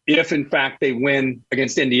 4 if, in fact, they win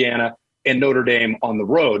against Indiana and Notre Dame on the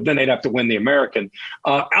road. Then they'd have to win the American.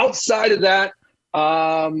 Outside of that,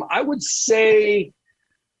 I would say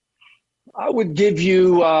I would give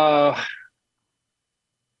you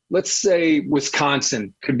let's say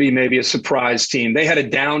Wisconsin could be maybe a surprise team. They had a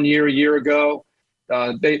down year a year ago.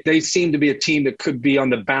 They seem to be a team that could be on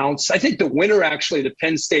the bounce. I think the winner, actually, the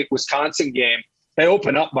Penn State-Wisconsin game, they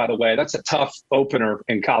open up, by the way. That's a tough opener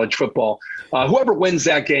in college football. Whoever wins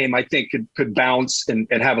that game, I think, could bounce and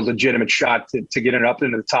have a legitimate shot to get it up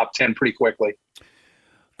into the top 10 pretty quickly.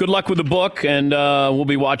 Good luck with the book, and we'll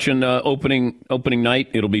be watching opening night.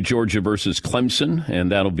 It'll be Georgia versus Clemson,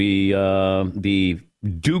 and that'll be the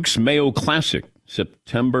Duke's Mayo Classic,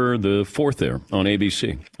 September the 4th there on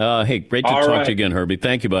ABC. Hey, great to talk to you again, Herbie.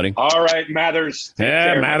 Thank you, buddy. All right, Mathers.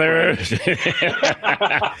 Mathers.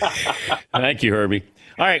 Thank you, Herbie.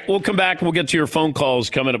 All right, we'll come back. We'll get to your phone calls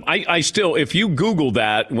coming up. I still, if you Google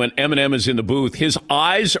that when Eminem is in the booth, his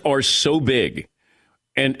eyes are so big.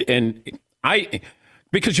 And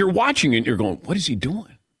because you're watching it and you're going, what is he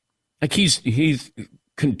doing? Like he's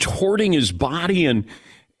contorting his body and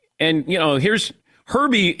here's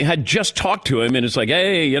Herbie had just talked to him and it's like,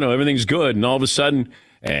 hey, everything's good. And all of a sudden,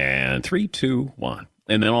 and 3, 2, 1.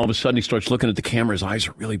 And then all of a sudden he starts looking at the camera. His eyes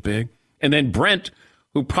are really big. And then Brent,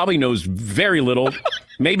 who probably knows very little,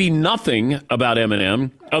 maybe nothing about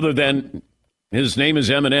Eminem other than his name is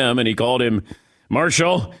Eminem and he called him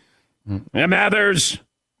Marshall and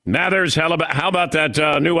Mathers, how about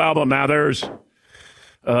that new album, Mathers?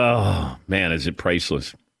 Oh, man, is it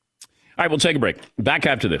priceless. All right, we'll take a break. Back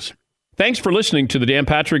after this. Thanks for listening to the Dan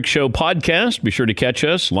Patrick Show podcast. Be sure to catch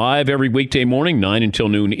us live every weekday morning, 9 until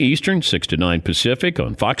noon Eastern, 6 to 9 Pacific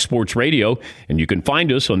on Fox Sports Radio. And you can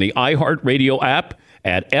find us on the iHeartRadio app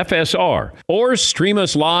at FSR or stream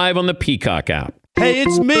us live on the Peacock app. Hey,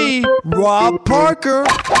 it's me, Rob Parker.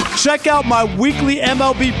 Check out my weekly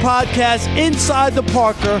MLB podcast, Inside the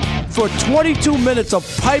Parker, for 22 minutes of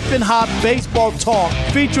piping hot baseball talk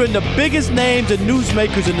featuring the biggest names and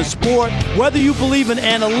newsmakers in the sport. Whether you believe in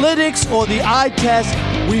analytics or the eye test,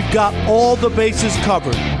 we've got all the bases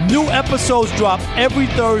covered. New episodes drop every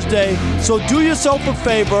Thursday, so do yourself a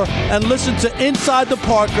favor and listen to Inside the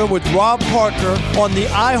Parker with Rob Parker on the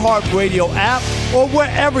iHeartRadio app or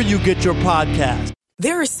wherever you get your podcast.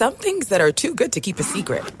 There are some things that are too good to keep a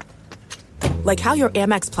secret. Like how your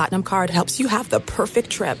Amex Platinum card helps you have the perfect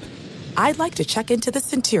trip. I'd like to check into the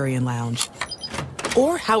Centurion Lounge.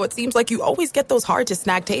 Or how it seems like you always get those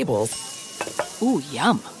hard-to-snag tables. Ooh,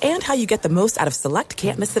 yum. And how you get the most out of select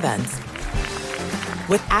can't-miss events.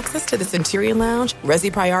 With access to the Centurion Lounge,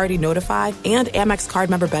 Resi Priority Notify, and Amex card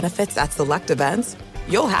member benefits at select events,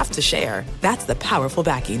 you'll have to share. That's the powerful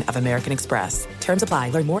backing of American Express. Terms apply.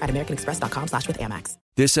 Learn more at americanexpress.com/withAmex.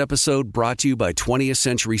 This episode brought to you by 20th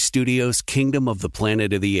Century Studios' Kingdom of the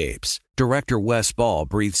Planet of the Apes. Director Wes Ball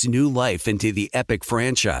breathes new life into the epic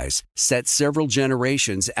franchise, set several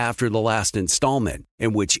generations after the last installment,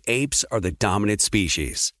 in which apes are the dominant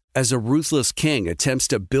species. As a ruthless king attempts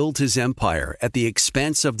to build his empire at the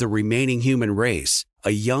expense of the remaining human race,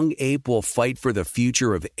 a young ape will fight for the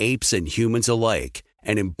future of apes and humans alike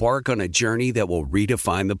and embark on a journey that will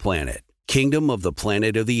redefine the planet. Kingdom of the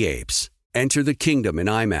Planet of the Apes. Enter the kingdom in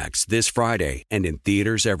IMAX this Friday and in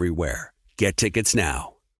theaters everywhere. Get tickets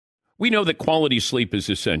now. We know that quality sleep is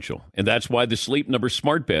essential, and that's why the Sleep Number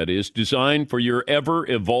Smart Bed is designed for your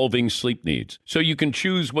ever-evolving sleep needs, so you can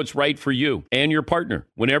choose what's right for you and your partner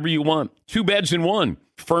whenever you want. 2 beds in one,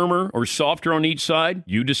 firmer or softer on each side,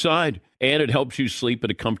 you decide. And it helps you sleep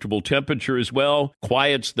at a comfortable temperature as well,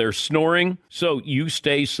 quiets their snoring, so you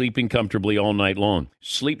stay sleeping comfortably all night long.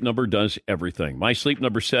 Sleep Number does everything. My Sleep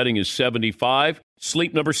Number setting is 75.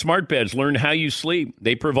 Sleep Number Smart Beds learn how you sleep.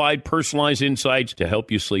 They provide personalized insights to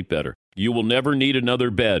help you sleep better. You will never need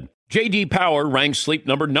another bed. J.D. Power ranks Sleep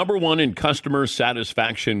Number #1 in customer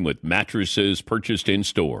satisfaction with mattresses purchased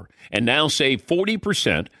in-store. And now save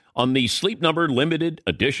 40% on the Sleep Number Limited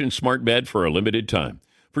Edition Smart Bed for a limited time.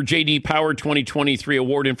 For J.D. Power 2023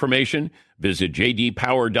 award information, visit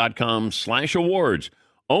jdpower.com/awards.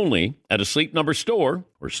 Only at a Sleep Number store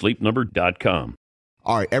or sleepnumber.com.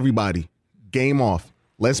 All right, everybody, game off.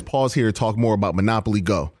 Let's pause here to talk more about Monopoly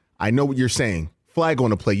Go. I know what you're saying. Flag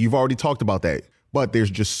on the play. You've already talked about that. But there's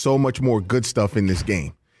just so much more good stuff in this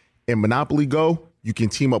game. In Monopoly Go, you can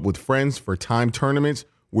team up with friends for timed tournaments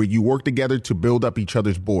where you work together to build up each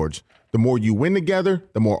other's boards. The more you win together,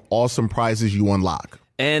 the more awesome prizes you unlock.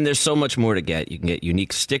 And there's so much more to get. You can get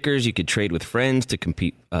unique stickers. You could trade with friends to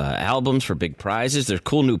compete albums for big prizes. There's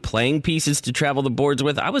cool new playing pieces to travel the boards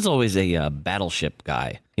with. I was always a battleship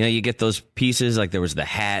guy. You know, you get those pieces, like there was the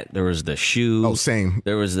hat, there was the shoe. Oh, same.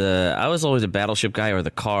 I was always a battleship guy, or the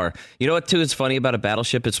car. You know what, too, is funny about a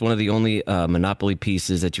battleship? It's one of the only Monopoly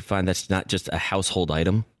pieces that you find that's not just a household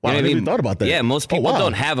item. Wow, You know I what never even thought about that. Yeah, most people wow.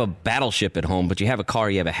 don't have a battleship at home, but you have a car,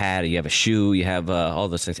 you have a hat, you have a shoe, you have all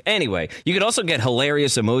those things. Anyway, you can also get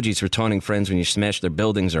hilarious emojis for taunting friends when you smash their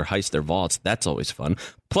buildings or heist their vaults. That's always fun.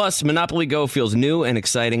 Plus, Monopoly Go feels new and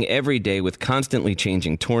exciting every day with constantly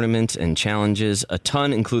changing tournaments and challenges. A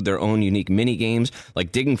ton include their own unique mini games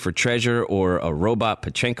like digging for treasure or a robot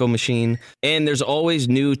Pachinko machine. And there's always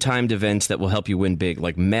new timed events that will help you win big,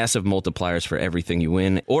 like massive multipliers for everything you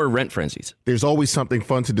win or rent frenzies. There's always something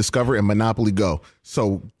fun to discover in Monopoly Go.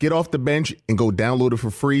 So get off the bench and go download it for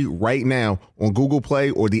free right now on Google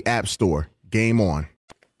Play or the App Store. Game on.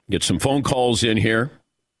 Get some phone calls in here.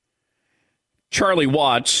 Charlie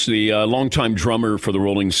Watts, the longtime drummer for the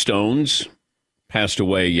Rolling Stones, passed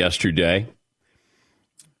away yesterday.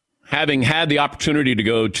 Having had the opportunity to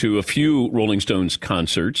go to a few Rolling Stones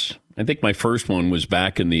concerts, I think my first one was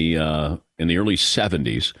back in the early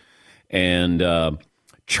 70s. And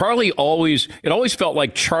Charlie it always felt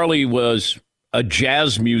like Charlie was a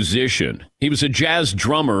jazz musician. He was a jazz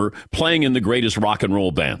drummer playing in the greatest rock and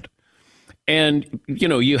roll band. And,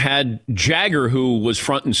 you had Jagger, who was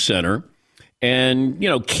front and center. And,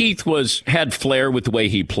 Keith had flair with the way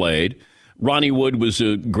he played. Ronnie Wood was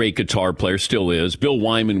a great guitar player, still is. Bill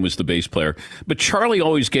Wyman was the bass player. But Charlie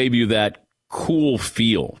always gave you that cool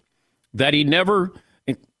feel that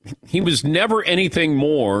he was never anything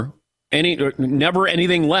more, never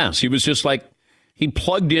anything less. He was just like, he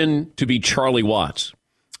plugged in to be Charlie Watts.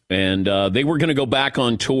 And they were going to go back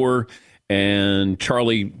on tour, and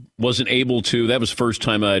Charlie wasn't able to. That was the first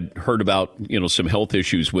time I'd heard about, some health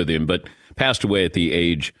issues with him, but passed away at the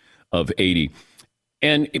age of 80.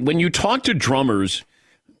 And when you talk to drummers,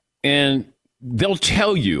 and they'll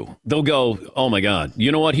go, oh my God, you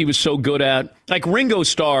know what he was so good at? Like Ringo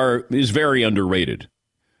Starr is very underrated.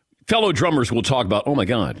 Fellow drummers will talk about, oh my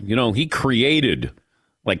God, he created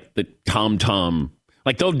like the tom-tom.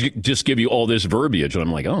 Like they'll just give you all this verbiage. And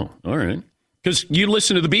I'm like, oh, all right. Because you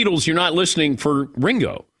listen to the Beatles, you're not listening for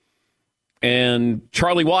Ringo. And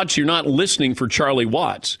Charlie Watts, you're not listening for Charlie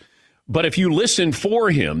Watts. But if you listen for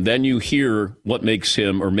him, then you hear what makes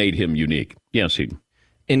him or made him unique. Yes, Eden.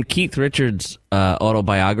 In Keith Richards'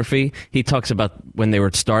 autobiography, he talks about when they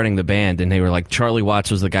were starting the band, and they were like, Charlie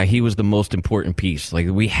Watts was the guy. He was the most important piece. Like,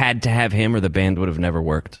 we had to have him or the band would have never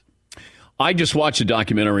worked. I just watched a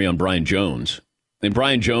documentary on Brian Jones. And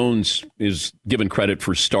Brian Jones is given credit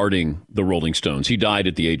for starting the Rolling Stones. He died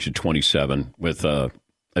at the age of 27 with a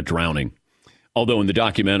drowning. Although in the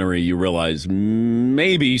documentary, you realize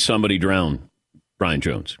maybe somebody drowned Brian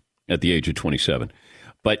Jones at the age of 27.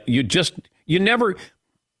 But you never,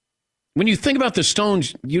 when you think about the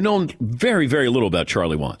Stones, you know very, very little about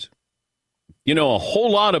Charlie Watts. You know a whole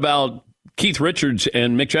lot about Keith Richards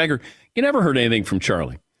and Mick Jagger. You never heard anything from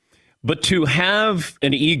Charlie. But to have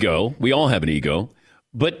an ego, we all have an ego,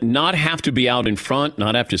 but not have to be out in front,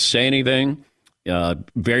 not have to say anything,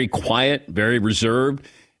 very quiet, very reserved.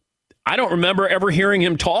 I don't remember ever hearing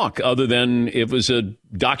him talk other than it was a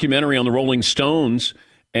documentary on the Rolling Stones,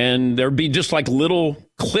 and there'd be just like little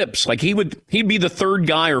clips. Like he'd be the third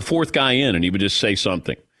guy or fourth guy in, and he would just say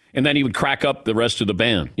something. And then he would crack up the rest of the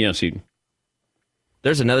band. Yes,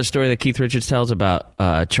 There's another story that Keith Richards tells about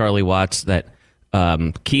Charlie Watts that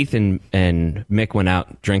Keith and Mick went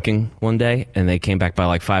out drinking one day, and they came back by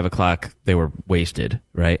like 5 o'clock. They were wasted,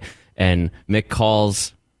 right? And Mick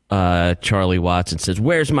calls Charlie Watts and says,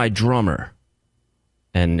 "Where's my drummer?"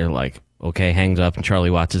 And they're like, okay, hangs up, and Charlie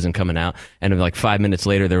Watts isn't coming out. And like 5 minutes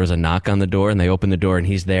later, there was a knock on the door, and they opened the door, and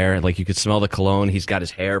he's there. Like, you could smell the cologne. He's got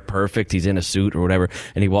his hair perfect. He's in a suit or whatever.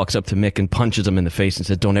 And he walks up to Mick and punches him in the face and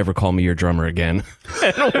says, "Don't ever call me your drummer again."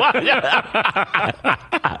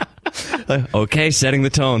 Okay, setting the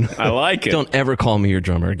tone. I like it. Don't ever call me your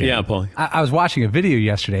drummer again. Yeah, Paul. I was watching a video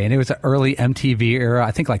yesterday, and it was an early MTV era.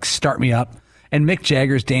 I think like Start Me Up. And Mick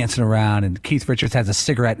Jagger's dancing around, and Keith Richards has a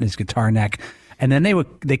cigarette in his guitar neck. And then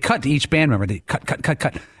they cut to each band member. They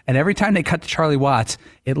cut. And every time they cut to Charlie Watts,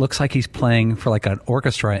 it looks like he's playing for like an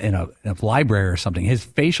orchestra in a library or something. His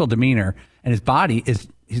facial demeanor and his body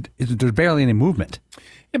there's barely any movement.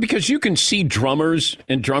 Yeah, because you can see drummers,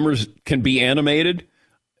 and drummers can be animated.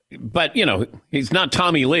 But, he's not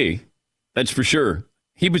Tommy Lee. That's for sure.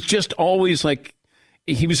 He was just always like,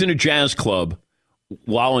 he was in a jazz club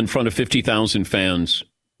while in front of 50,000 fans,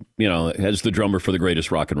 as the drummer for the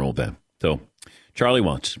greatest rock and roll band. So, Charlie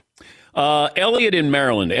Watts. Elliot in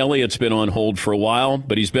Maryland. Elliot's been on hold for a while,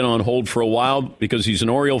 but he's been on hold for a while because he's an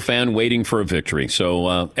Oriole fan waiting for a victory.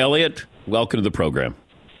 So, Elliot, welcome to the program.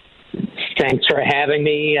 Thanks for having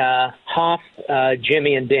me, Hoff,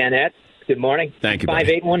 Jimmy, and Danette. Good morning. Thank you,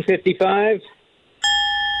 58155.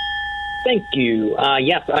 Thank you.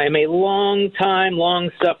 Yes, I am a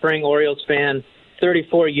long-suffering Orioles fan.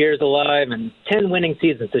 34 years alive and 10 winning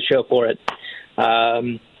seasons to show for it.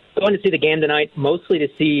 Going to see the game tonight, mostly to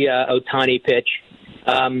see Ohtani pitch.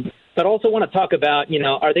 but also want to talk about,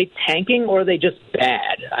 are they tanking or are they just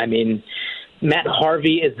bad? I mean, Matt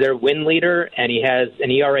Harvey is their win leader, and he has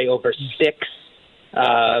an ERA over 6.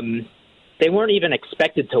 They weren't even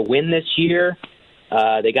expected to win this year.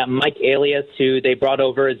 They got Mike Alias, who they brought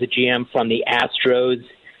over as a GM from the Astros.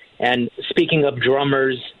 And speaking of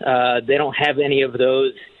drummers, they don't have any of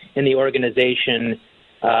those in the organization.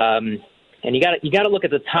 And you got to look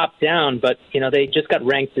at the top down, but they just got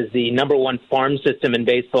ranked as the number 1 farm system in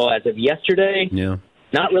baseball as of yesterday. Yeah.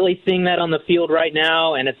 Not really seeing that on the field right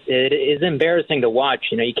now, and it is embarrassing to watch.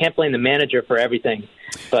 You can't blame the manager for everything,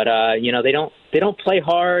 but they don't play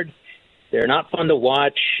hard. They're not fun to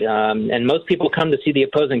watch, and most people come to see the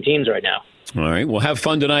opposing teams right now. All right, well, have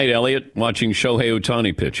fun tonight, Elliot, watching Shohei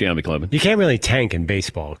Ohtani pitch. Yeah, McLevin. You can't really tank in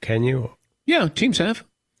baseball, can you? Yeah, teams have.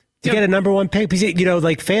 To get a number 1 pick,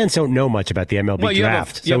 because fans don't know much about the MLB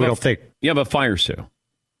draft, so we don't think. You have a fire sale.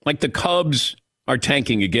 Like the Cubs are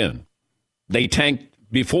tanking again. They tanked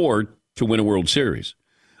before to win a World Series.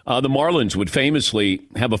 The Marlins would famously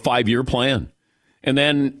have a 5-year plan. And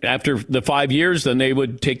then after the 5 years, then they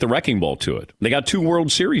would take the wrecking ball to it. They got 2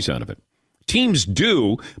 World Series out of it. Teams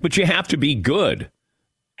do, but you have to be good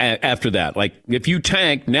after that. Like, if you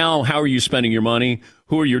tank, now how are you spending your money?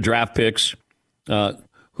 Who are your draft picks?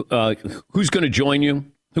 Who's going to join you?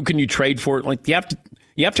 Who can you trade for? Like, you have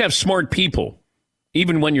to have smart people,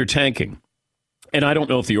 even when you're tanking. And I don't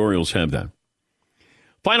know if the Orioles have that.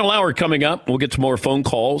 Final hour coming up. We'll get to more phone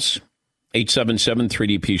calls.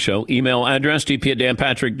 877-3DP Show. Email address,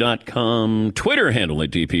 dp@danpatrick.com. Twitter handle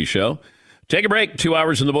at DP Show. Take a break. 2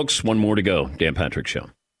 hours in the books. 1 more to go. Dan Patrick Show.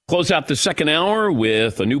 Close out the second hour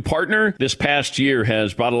with a new partner. This past year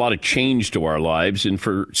has brought a lot of change to our lives. And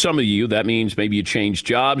for some of you, that means maybe you changed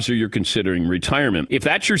jobs or you're considering retirement. If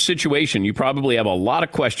that's your situation, you probably have a lot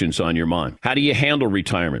of questions on your mind. How do you handle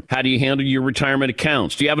retirement? How do you handle your retirement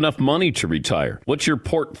accounts? Do you have enough money to retire? What's your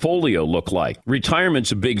portfolio look like?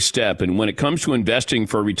 Retirement's a big step. And when it comes to investing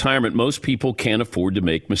for retirement, most people can't afford to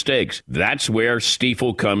make mistakes. That's where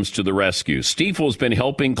Stifel comes to the rescue. Stifel's been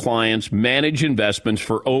helping clients manage investments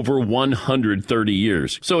for over 130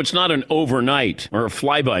 years. So it's not an overnight or a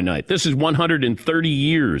fly-by-night. This is 130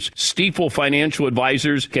 years. Stifel Financial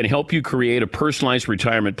Advisors can help you create a personalized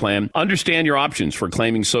retirement plan, understand your options for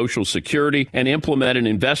claiming Social Security, and implement an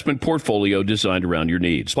investment portfolio designed around your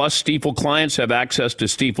needs. Plus, Stifel clients have access to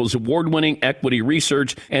Stifel's award-winning equity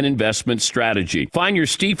research and investment strategy. Find your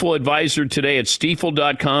Stifel advisor today at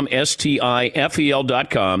stifel.com,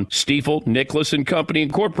 STIFEL.com. Stifel, Nicholas & Company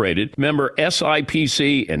Incorporated, member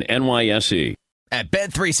SIPC and NYSE. At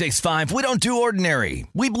Bet365, we don't do ordinary.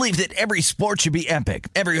 We believe that every sport should be epic.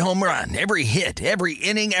 Every home run, every hit, every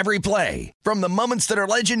inning, every play. From the moments that are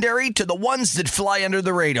legendary to the ones that fly under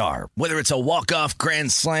the radar. Whether it's a walk-off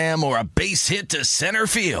grand slam or a base hit to center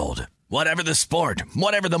field. Whatever the sport,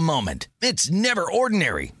 whatever the moment. It's never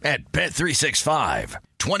ordinary at Bet365.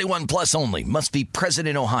 21 plus only. Must be present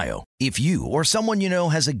in Ohio. If you or someone you know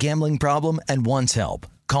has a gambling problem and wants help,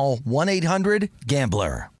 call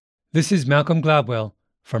 1-800-GAMBLER. This is Malcolm Gladwell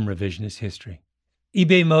from Revisionist History.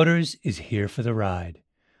 eBay Motors is here for the ride.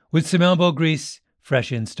 With some elbow grease, fresh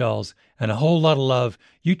installs, and a whole lot of love,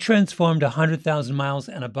 you transformed 100,000 miles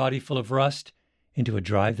and a body full of rust into a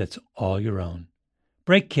drive that's all your own.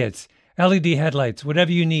 Brake kits, LED headlights,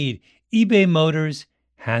 whatever you need, eBay Motors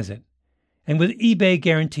has it. And with eBay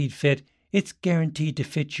Guaranteed Fit, it's guaranteed to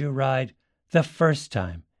fit your ride the first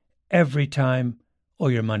time, every time, or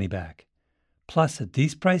your money back. Plus, at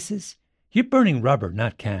these prices, you're burning rubber,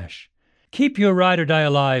 not cash. Keep your ride or die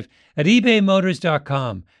alive at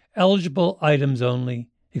ebaymotors.com. Eligible items only.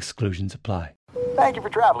 Exclusions apply. Thank you for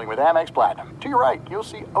traveling with Amex Platinum. To your right, you'll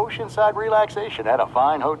see oceanside relaxation at a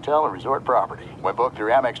fine hotel and resort property. When booked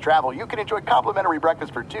through Amex Travel, you can enjoy complimentary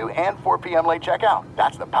breakfast for 2 and 4 p.m. late checkout.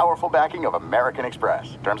 That's the powerful backing of American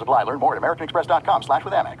Express. Terms apply. Learn more at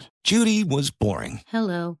americanexpress.com/withAmex. Judy was boring.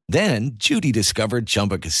 Hello. Then Judy discovered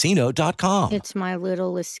ChumbaCasino.com. It's my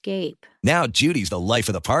little escape. Now Judy's the life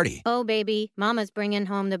of the party. Oh, baby, mama's bringing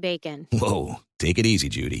home the bacon. Whoa, take it easy,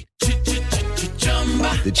 Judy.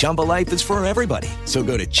 The Chumba life is for everybody. So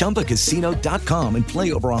go to ChumbaCasino.com and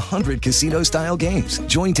play over 100 casino-style games.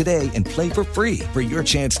 Join today and play for free for your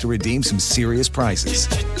chance to redeem some serious prizes.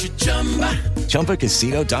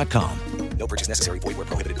 ChumbaCasino.com. No purchase necessary. Void where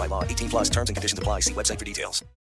prohibited by law. 18 plus terms and conditions apply. See website for details.